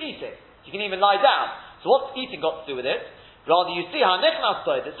nothing to do with eating. You can even lie down. So what's eating got to do with it? Rather, you see how Nechnas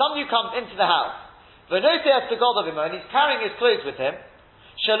that somebody who comes into the house, and he's carrying his clothes with him,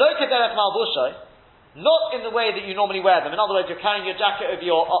 not in the way that you normally wear them. In other words, you're carrying your jacket over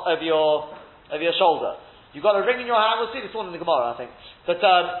your shoulder. You've got a ring in your hand. We'll see this one in the Gemara, I think. But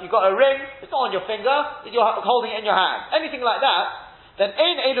you've got a ring. It's not on your finger. You're holding it in your hand. Anything like that, then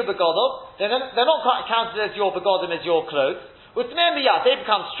ein elu begodom. They're not quite counted as your begodom as your clothes. Utmei miyad, they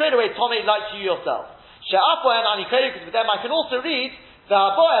become straight away Tomei like you yourself. She'apo and Anikei, because with them I can also read, the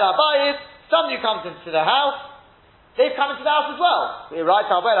Habo el Abayis, somebody who comes into the house, they've come into the house as well. We write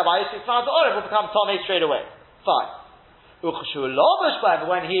Habo el Abayis, it's not the Orif, will become Tomei straight away. Fine. But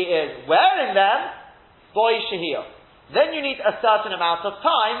when he is wearing them, boy shehiyah. Then you need a certain amount of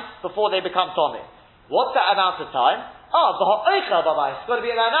time before they become Tomei. What's that amount of time? It's got to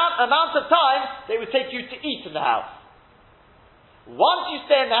be an amount of time they would take you to eat in the house. Once you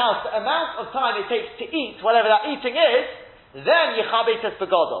stay in the house, the amount of time it takes to eat, whatever that eating is, then Yechabetes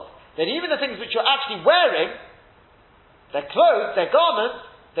Begodov. Then even the things which you're actually wearing, their clothes, their garments,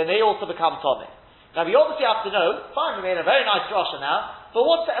 then they also become Tomei. Now we obviously have to know, fine, we made a very nice drasha now, but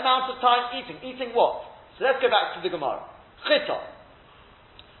what's the amount of time eating? Eating what? So let's go back to the Gemara. Chita.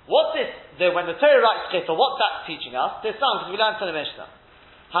 What's this? When the Torah writes Chita, what's that teaching us? There's some, because we learned from the Mishnah.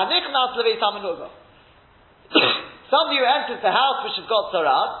 Hanichnas levei tamenuga. Somebody who enters the house which has got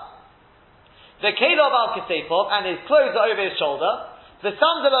sarad, the kelov al kesefov, and his clothes are over his shoulder, the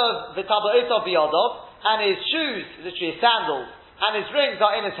sandal of the tabaotov biyodov, and his shoes, literally his sandals, and his rings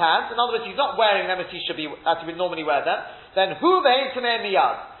are in his hands. In other words, he's not wearing them as he would normally wear them. Then hu ve'im tamei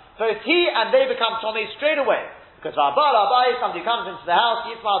miyad. Both he and they become Tomei straight away. Because v'abal abai, somebody comes into the house,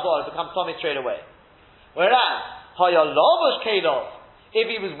 yisma ador, becomes Tomei straight away. Whereas hayalovush kelov, if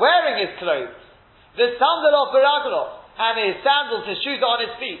he was wearing his clothes, the sandal of Beragolov, and his sandals, his shoes are on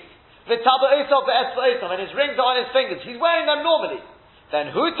his feet. The tabaotov ve'etzvaotov, and his rings are on his fingers. He's wearing them normally.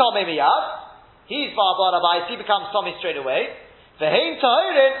 Then who Tomei miyad? He's v'abar abayis, he becomes Tomei straight away. V'heim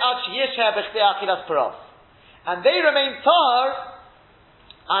tahirin ad sheyisheh b'chdei achilas paros. And they remain tahor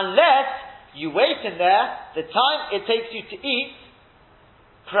unless you wait in there the time it takes you to eat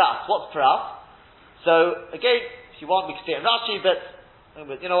pras. What's pras? So again, if you want, we can see it in Rashi, but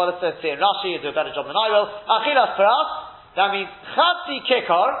you know what, let's say in Rashi, you do a better job than I will. Achilas paras, that means chatzi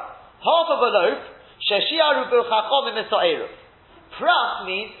kikar, half of a loaf, sheshiaru b'chachom miso'eruv. Pras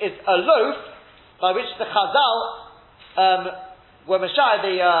means it's a loaf by which the Chazal were Mashai,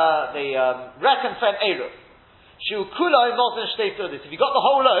 they reckon for an eruv. Shu kuloi mozen shtei sudas. If you got the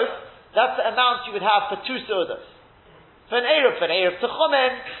whole loaf, that's the amount you would have for 2 sudas. For an eruv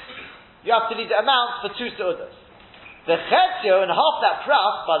techomen, you have to leave the amount for 2 sudas. The chetzio and half that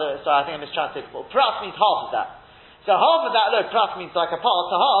pras, by the way, sorry, I think I mistranslated before. Pras means half of that. So half of that loaf, pras means like a part,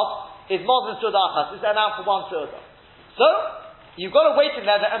 so half is mozen suda achas, is the amount for 1 suda. So, you've got to wait in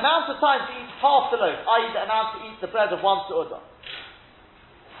there the amount of time to eat half the loaf, i.e. the amount to eat the bread of 1 suda.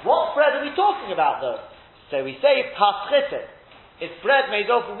 What bread are we talking about though? So we say paschite. It's bread made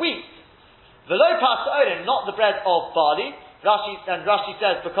of wheat. V'lo paschite, not the bread of barley. Rashi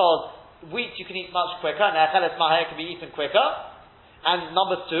says because wheat you can eat much quicker, and echeles maher can be eaten quicker. And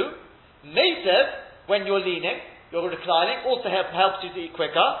number 2, native, when you're leaning, you're reclining, also helps you to eat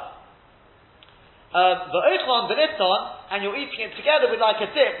quicker. V'oichon b'nifton, and you're eating it together with like a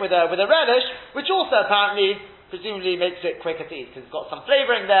dip, with a relish, which also apparently, presumably makes it quicker to eat, because it's got some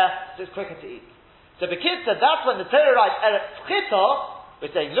flavouring there, so it's quicker to eat. So Bekid said that's when the Torah writes Eretz Chita,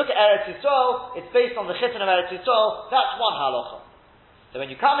 we're saying, look at Eretz Yisrael, it's based on the Chitin of Eretz Yisrael, that's one halacha. So when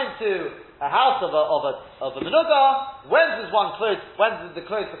you come into a house of a menuga, when does the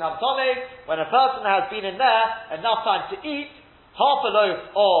clothes become Tomei? When a person has been in there enough time to eat half a loaf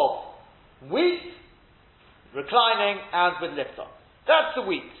of wheat, reclining, and with lifter. That's the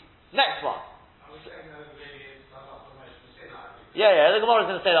wheat. Next one. Yeah, the Gemara is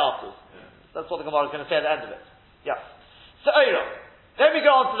going to say that afterwards. That's what the Gemara is going to say at the end of it. Yeah. So, then we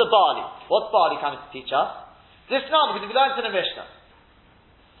go on to the barley. What's barley coming to teach us? This now, because we learned in the Mishnah.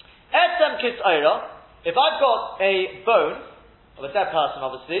 Etzem kis oira, if I've got a bone, of a dead person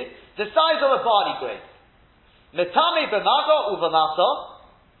obviously, the size of a barley grain, metame b'mago uvamaso,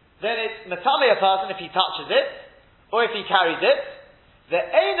 then it's metame a person if he touches it, or if he carries it, the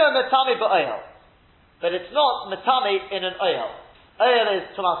eino metame b'oihel, but it's not metame in an oihel. Oihel is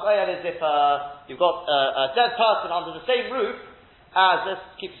if you've got a dead person under the same roof, as, let's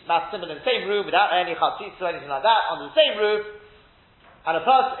keep it similar in the same room, without any chatzitz or anything like that, under the same roof, and a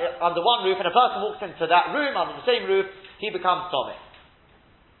person under one roof, and a person walks into that room under the same roof, he becomes Tomei.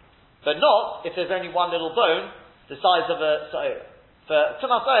 But not if there's only one little bone the size of a Sa'ir. For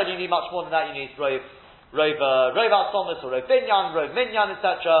Tumas Sa'ir you need much more than that. You need Rov Al-Thomas or Rov Binyan, Rov Minyan,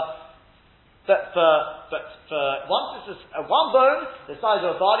 etc. But for once this is one bone the size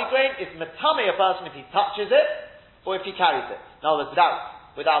of a barley grain, it's Metame a person if he touches it or if he carries it. In other words,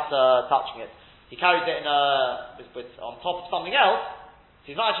 without touching it. He carries it on top of something else. If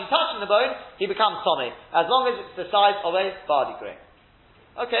he's not actually touching the bone, he becomes Tomei, as long as it's the size of a barley grain.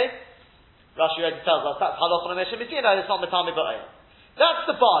 Okay? Rashi already tells us that's halach on a Mishnah Messina, it's not Matami Ba'ayim. That's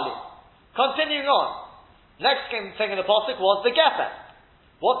the barley. Continuing on. Next thing in the Pasuk was the Geffen.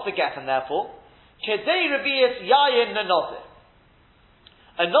 What's the Geffen therefore? Kedei Revius Yayin Nanozeh.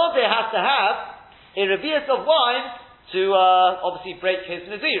 A Nozeh has to have a Revius of wine to obviously break his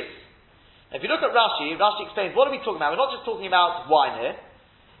Nazirus. If you look at Rashi explains, what are we talking about? We're not just talking about wine here.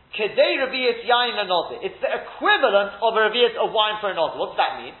 Kedei Revius Yayin Nanozeh. It's the equivalent of a Revius of wine for a Nozeh. What does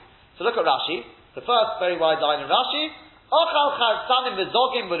that mean? So look at Rashi. The first very wide line in Rashi.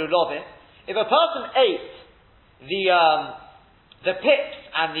 If a person ate the pips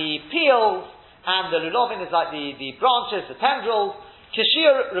and the peels and the lulovin is like the branches, the tendrils,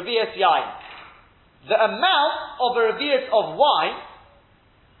 kishir revius yain. The amount of a revius of wine,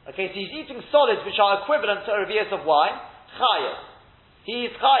 okay, so he's eating solids which are equivalent to a revius of wine, chayev. He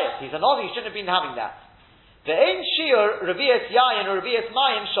is chayev. He's a novi, he shouldn't have been having that. The ein shiur revius yain or revius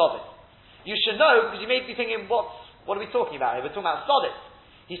mayim shovin. You should know, because you may be thinking, what are we talking about here? We're talking about solids.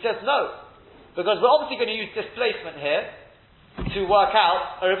 He says no, because we're obviously going to use displacement here to work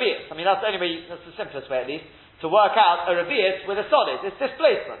out a revius. I mean, that's the only way, that's the simplest way at least, to work out a revius with a solid. It's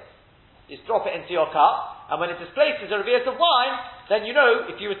displacement. You just drop it into your cup, and when it displaces a revius of wine, then you know,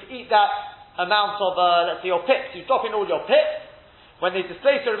 if you were to eat that amount of, let's say your pips, you drop in all your pips, when they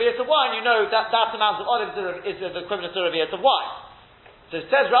displace a revius of wine, you know that amount of olives is the equivalent to a revius of wine. So it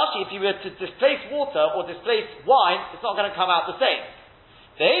says Rashi, if you were to displace water or displace wine, it's not going to come out the same.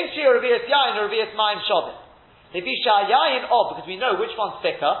 The ein shir revius yain or revius mayim shovin. Levisha yain because we know which one's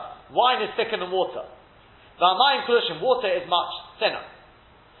thicker. Wine is thicker than water. V'amayim kulushim, water is much thinner.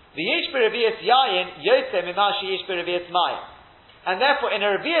 V'yish b'revius yain yotze mimashi yish b'revius mayim. And therefore, in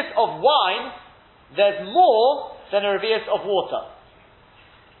a revius of wine, there's more than a revius of water.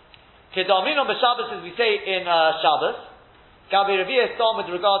 Kedamin on b'Shabbos, as we say in Shabbos. Gabi revius dom with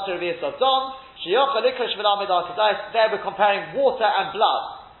regard to revius of dom. There we're comparing water and blood.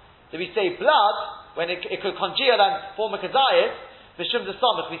 So we say blood, when it could congeal and form a kazayis, v'shum de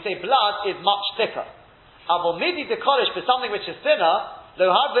somach, we say blood is much thicker. Avol midi de kodesh, for something which is thinner,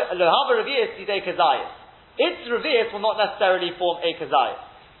 lo hava revius yidei kazayis. Its revius will not necessarily form a kazayis.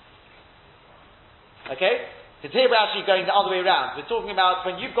 Okay? Because here we're actually going the other way around. We're talking about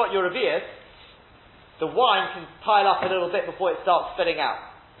when you've got your revius, the wine can pile up a little bit before it starts spitting out.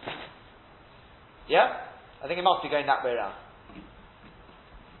 Yeah? I think it must be going that way around.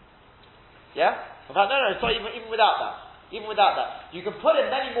 Yeah? In fact, no, it's not even without that. Even without that. You can put in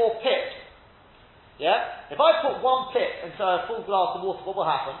many more pips. Yeah? If I put one pip into a full glass of water, what will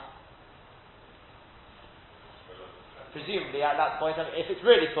happen? Presumably at that point, if it's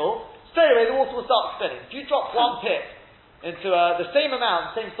really full, straight away the water will start spinning. If you drop one pip into the same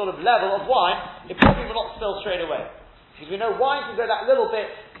amount, same sort of level of wine, it probably will not spill straight away. Because we know wine can go that little bit.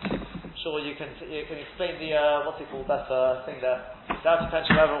 I'm sure you can explain the what's it called, that thing there. That depends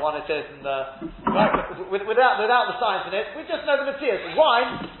on whatever one it is, and right, without the science in it, we just know the materials.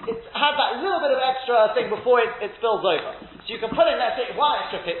 Wine, it has that little bit of extra thing before it spills over. So you can put in, let's say, one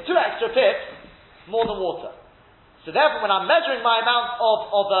extra pip, two extra pips, more than water. So therefore, when I'm measuring my amount of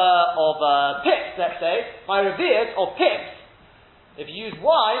pips, let's say, my revius of pips, if you use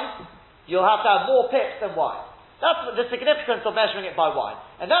wine, you'll have to have more pips than wine. That's the significance of measuring it by wine.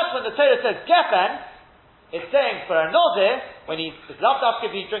 And that's when the Torah says gefen, it's saying for a nozir, when he's loved after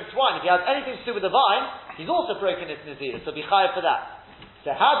if he drinks wine, if he has anything to do with the vine, he's also broken his nazir, so be chayav for that.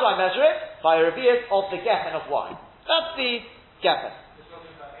 So how do I measure it? By a revius of the gefen of wine. That's the gefen.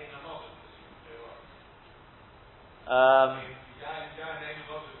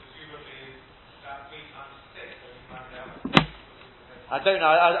 I don't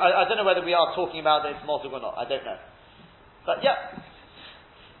know. I don't know whether we are talking about it's mozug or not. I don't know. But yeah,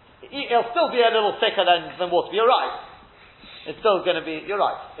 it'll still be a little thicker than water. But you're right. It's still going to be. You're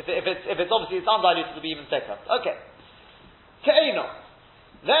right. If it's obviously it's undiluted, it'll be even thicker. Okay. Ke'eno.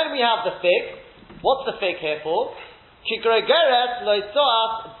 Then we have the fig. What's the fig here for? Kigregeret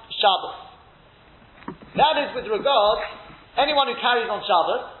loitzoat Shabbos. That is with regard anyone who carries on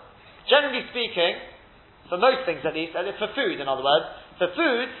Shabbos. Generally speaking, for most things at least, for food, in other words, for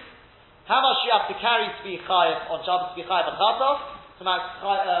food, how much you have to carry to be chayav on Shabbos to be chayav achatov,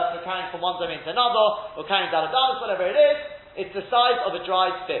 for carrying from one domain to another, or carrying daladalas, whatever it is, it's the size of a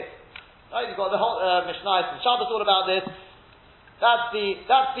dried fig. Right? You've got the whole Mishnah and Shabbos all about this. That's the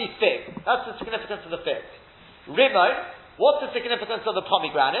fig. That's the significance of the fig. Rimon, what's the significance of the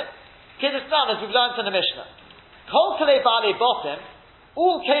pomegranate? Kiddushnan, as we've learned in the Mishnah. Kol kalei baalei botim,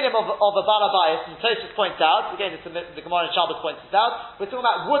 all kelim of a balabayas, and Tosfos points out, again it's the Gemara in Shabbos points this out, we're talking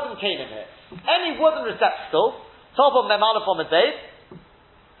about wooden kelim here. Any wooden receptacle, top of mem aleph on the base,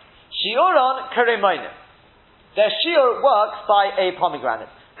 Shiuron Karemoinim. Their shiur works by a pomegranate.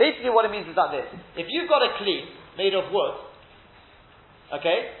 Basically what it means is like this. If you've got a kli made of wood,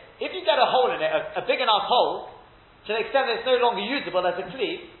 okay, if you get a hole in it, a big enough hole, to the extent that it's no longer usable as a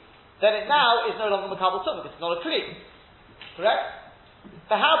kli, then it now is no longer makabel tumah, because it's not a kli. Correct?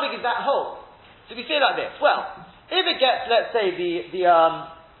 So how big is that hole? So we say like this. Well, if it gets, let's say, in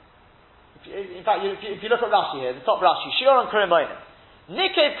fact, if you look at Rashi here, the top Rashi, Shiuron Karemoinim.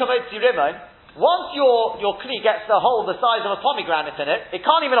 Nikev Kamotzi Rimon, once your kli gets a hole the size of a pomegranate in it, it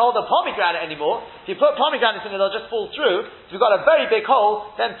can't even hold a pomegranate anymore. If you put pomegranates in it, they'll just fall through. If you've got a very big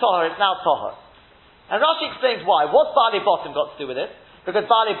hole, then tohar, it's now tohar. And Rashi explains why. What's Bali Bottom got to do with it? Because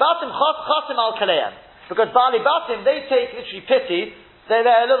Bali Bottom chasim al kaleim. Because Bali Bottom, they take literally pity. They're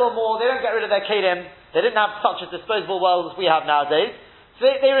a little more, they don't get rid of their kelim. They didn't have such a disposable world as we have nowadays. So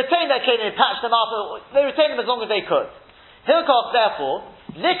they retain their kelim, they patch them up, they retain them as long as they could. Hilkos, therefore,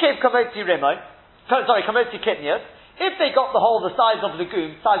 Nikev Kamotzi Rimon, Kamotzi Kitnius, if they got the hole the size of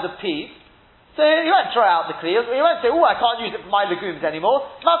legumes, size of peas, so he won't throw out the kli, he won't say, oh, I can't use it for my legumes anymore.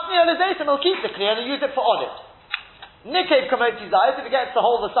 Masni al-Azaytim will keep the kli and use it for olive. Nikev Kamotzi Zayis, if it gets the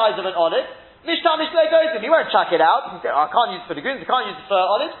hole the size of an olive, Mishtamish Legozim, he won't chuck it out, he say, oh, I can't use it for legumes, I can't use it for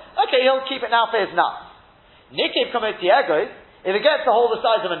olives. Okay, he'll keep it now for his nuts. Nikev Kamotzi Egos, if it gets the hole the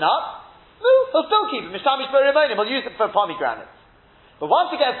size of a nut, he'll still keep it. Mishtamish Berimonim, he'll use it for pomegranates. But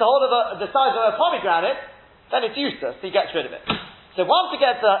once it gets the hold of the size of a pomegranate, then it's useless. He gets rid of it. So once it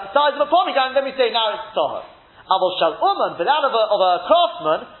gets the size of a pomegranate, then we say now it's tohar. Avol shal uman, but out of a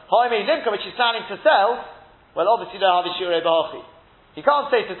craftsman, hoimei limka, which he's planning to sell, well, obviously don't have a shiurei b'hachi. He can't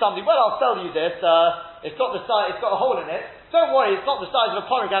say to somebody, well, I'll sell you this. It's got the size, it's got a hole in it. Don't worry, it's not the size of a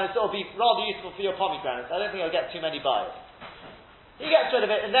pomegranate. So it'll be rather useful for your pomegranates. I don't think I'll get too many buyers. He gets rid of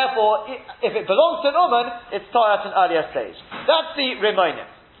it, and therefore, if it belongs to an uman, it's tohar at an earlier stage. That's the Rimonim.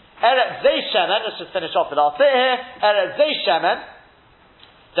 Eretz Zei Shemen, let's just finish off with our sit here. Eretz Zei Shemen,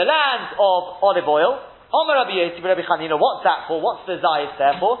 the land of olive oil. Omer Rabbi Yossi, Rabbi Chanina, what's that for? What's the Zayis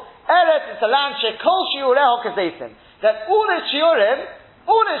there for? Eretz is a land shekol shiureho kazeisim. That all its shiurim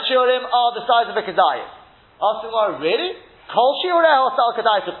are the size of a kazayis. Ask him, really? Kol shiureho sal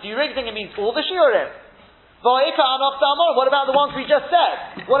kazayis. Do you really think it means all the shiurim? What about the ones we just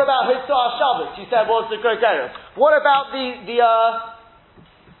said? What about Hitzah Shabbos? You said was the Grogeros. What about the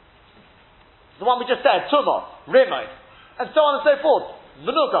one we just said, Tumah, Rimon, and so on and so forth?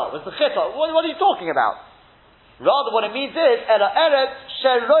 Menuga was the Chitah. What are you talking about? Rather, what it means is Eretz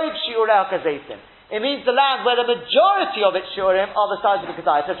Sheroiv Shiurei Kazeitim. It means the land where the majority of its shiurim are the size of the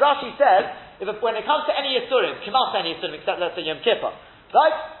Kedai. So as Rashi says, when it comes to any Yisurim, Kimas any Yisurim, except let's say Yom Kippur,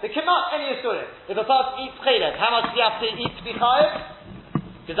 right? The Kimas any Yisurim. If a person eats Chelek, how much do you have to eat to be Chayev?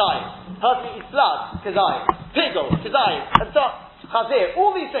 Kedai. Person eats blood, Kedai. Pigel, Kedai. And so, Chazir,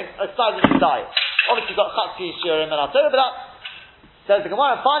 all these things are size of Kedai. Obviously you've got Chatzi, Shiurim, and Atorah, but that says the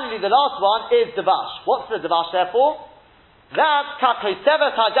Gemara. And finally, the last one is Devash. What's the Devash there for? That's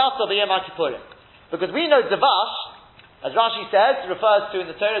Kakosevet Hadassah B'Yom HaKippurim. Because we know Devash, as Rashi says, refers to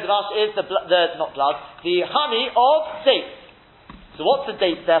in the Torah, Devash is the honey of dates. So what's the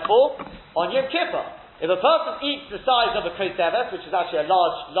date therefore? On Yom Kippur. If a person eats the size of a kosevet, which is actually a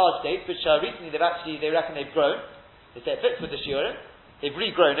large date, which recently they reckon they've grown. They say it fits with the shiurim. They've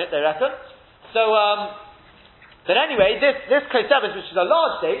regrown it, they reckon. So, but anyway, this kosevet, which is a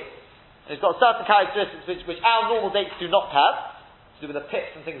large date, it's got certain characteristics which our normal dates do not have, to do with the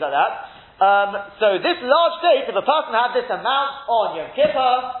pips and things like that. So this large date, if a person had this amount on Yom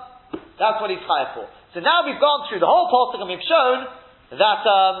Kippur, that's what he's chayav for. So now we've gone through the whole pasuk and we've shown that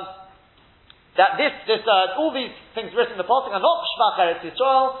all these things written in the pasuk are not Shmach Eretz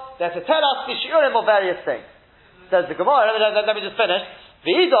Yisrael. They're to tell us the shiurim of various things. Says the Gemara. Let me just finish.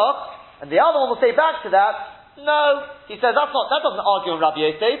 V'idach, and the other one will say back to that. No, he says that doesn't argue on Rabbi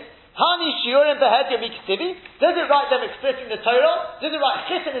Yosef. Hani shiurim behed yomiktivi. Does it write them expressing the Torah? Does it write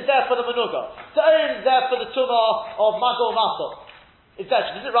chitin is there for the menuga? Ta'orim is there for the tumah of madol masol? Etc.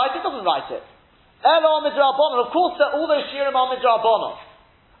 Does it write it? Doesn't write it. Elo midrabanon. Of course, all those shiurim are midrabanon.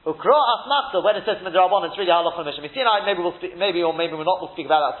 Ukra asmachta. When it says midrabanon, it's really halacha mishum. Maybe we'll speak. Maybe or maybe we'll not. We'll speak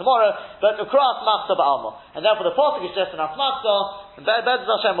about that tomorrow. But ukra asmachta ba'alma. And therefore, the pasuk is just an asmachta. And Be'ez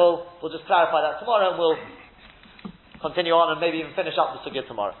Hashem we'll just clarify that tomorrow, and we'll continue on and maybe even finish up the sugya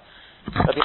tomorrow.